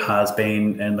 who has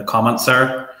been in the comments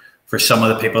there, for some of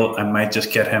the people, I might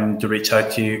just get him to reach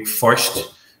out to you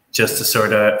first, just to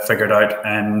sort of figure it out.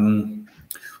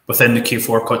 Within the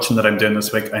Q4 coaching that I'm doing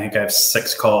this week, I think I have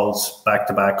 6 calls back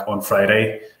to back on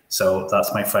Friday. So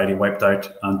that's my Friday wiped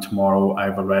out. And tomorrow I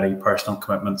have already personal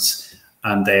commitments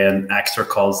and then extra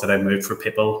calls that I moved for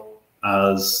people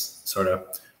as sort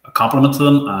of a compliment to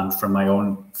them and from my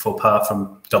own faux pas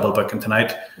from double booking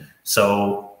tonight.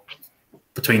 So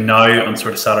between now and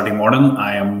sort of Saturday morning,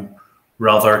 I am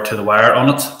rather to the wire on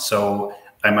it. So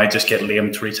I might just get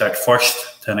Liam to reach out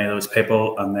first to any of those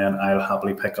people, and then I'll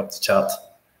happily pick up the chat.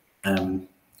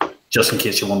 Just in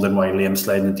case you're wondering why Liam's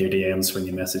sliding into your DMs when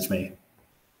you message me.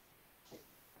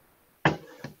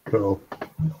 Cool.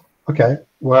 Okay.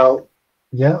 Well,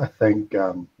 yeah, I think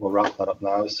we'll wrap that up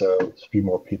now. So there's a few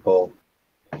more people.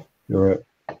 You're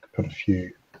put a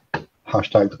few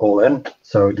hashtags all in.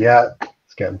 So yeah,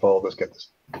 let's get involved. Let's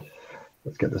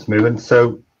get this moving.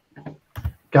 So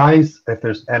guys, if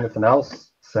there's anything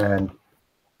else, send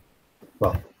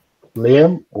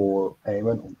Liam or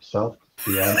Eamonn or myself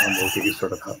DM, and we'll get you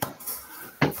sort of help.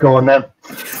 Go on then.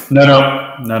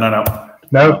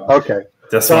 No. Okay.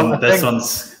 This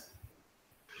one's.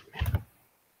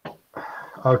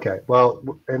 Okay. Well,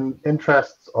 in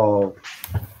interests of,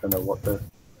 I don't know what the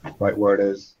right word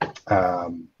is.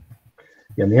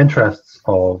 In the interests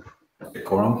of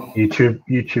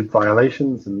YouTube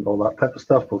violations and all that type of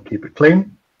stuff, we'll keep it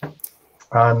clean.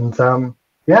 And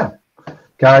yeah,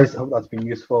 guys, I hope that's been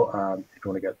useful. And if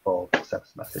you want to get involved, send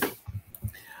us a message.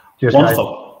 Cheers,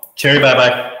 wonderful. Guys. Cheery, bye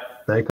bye.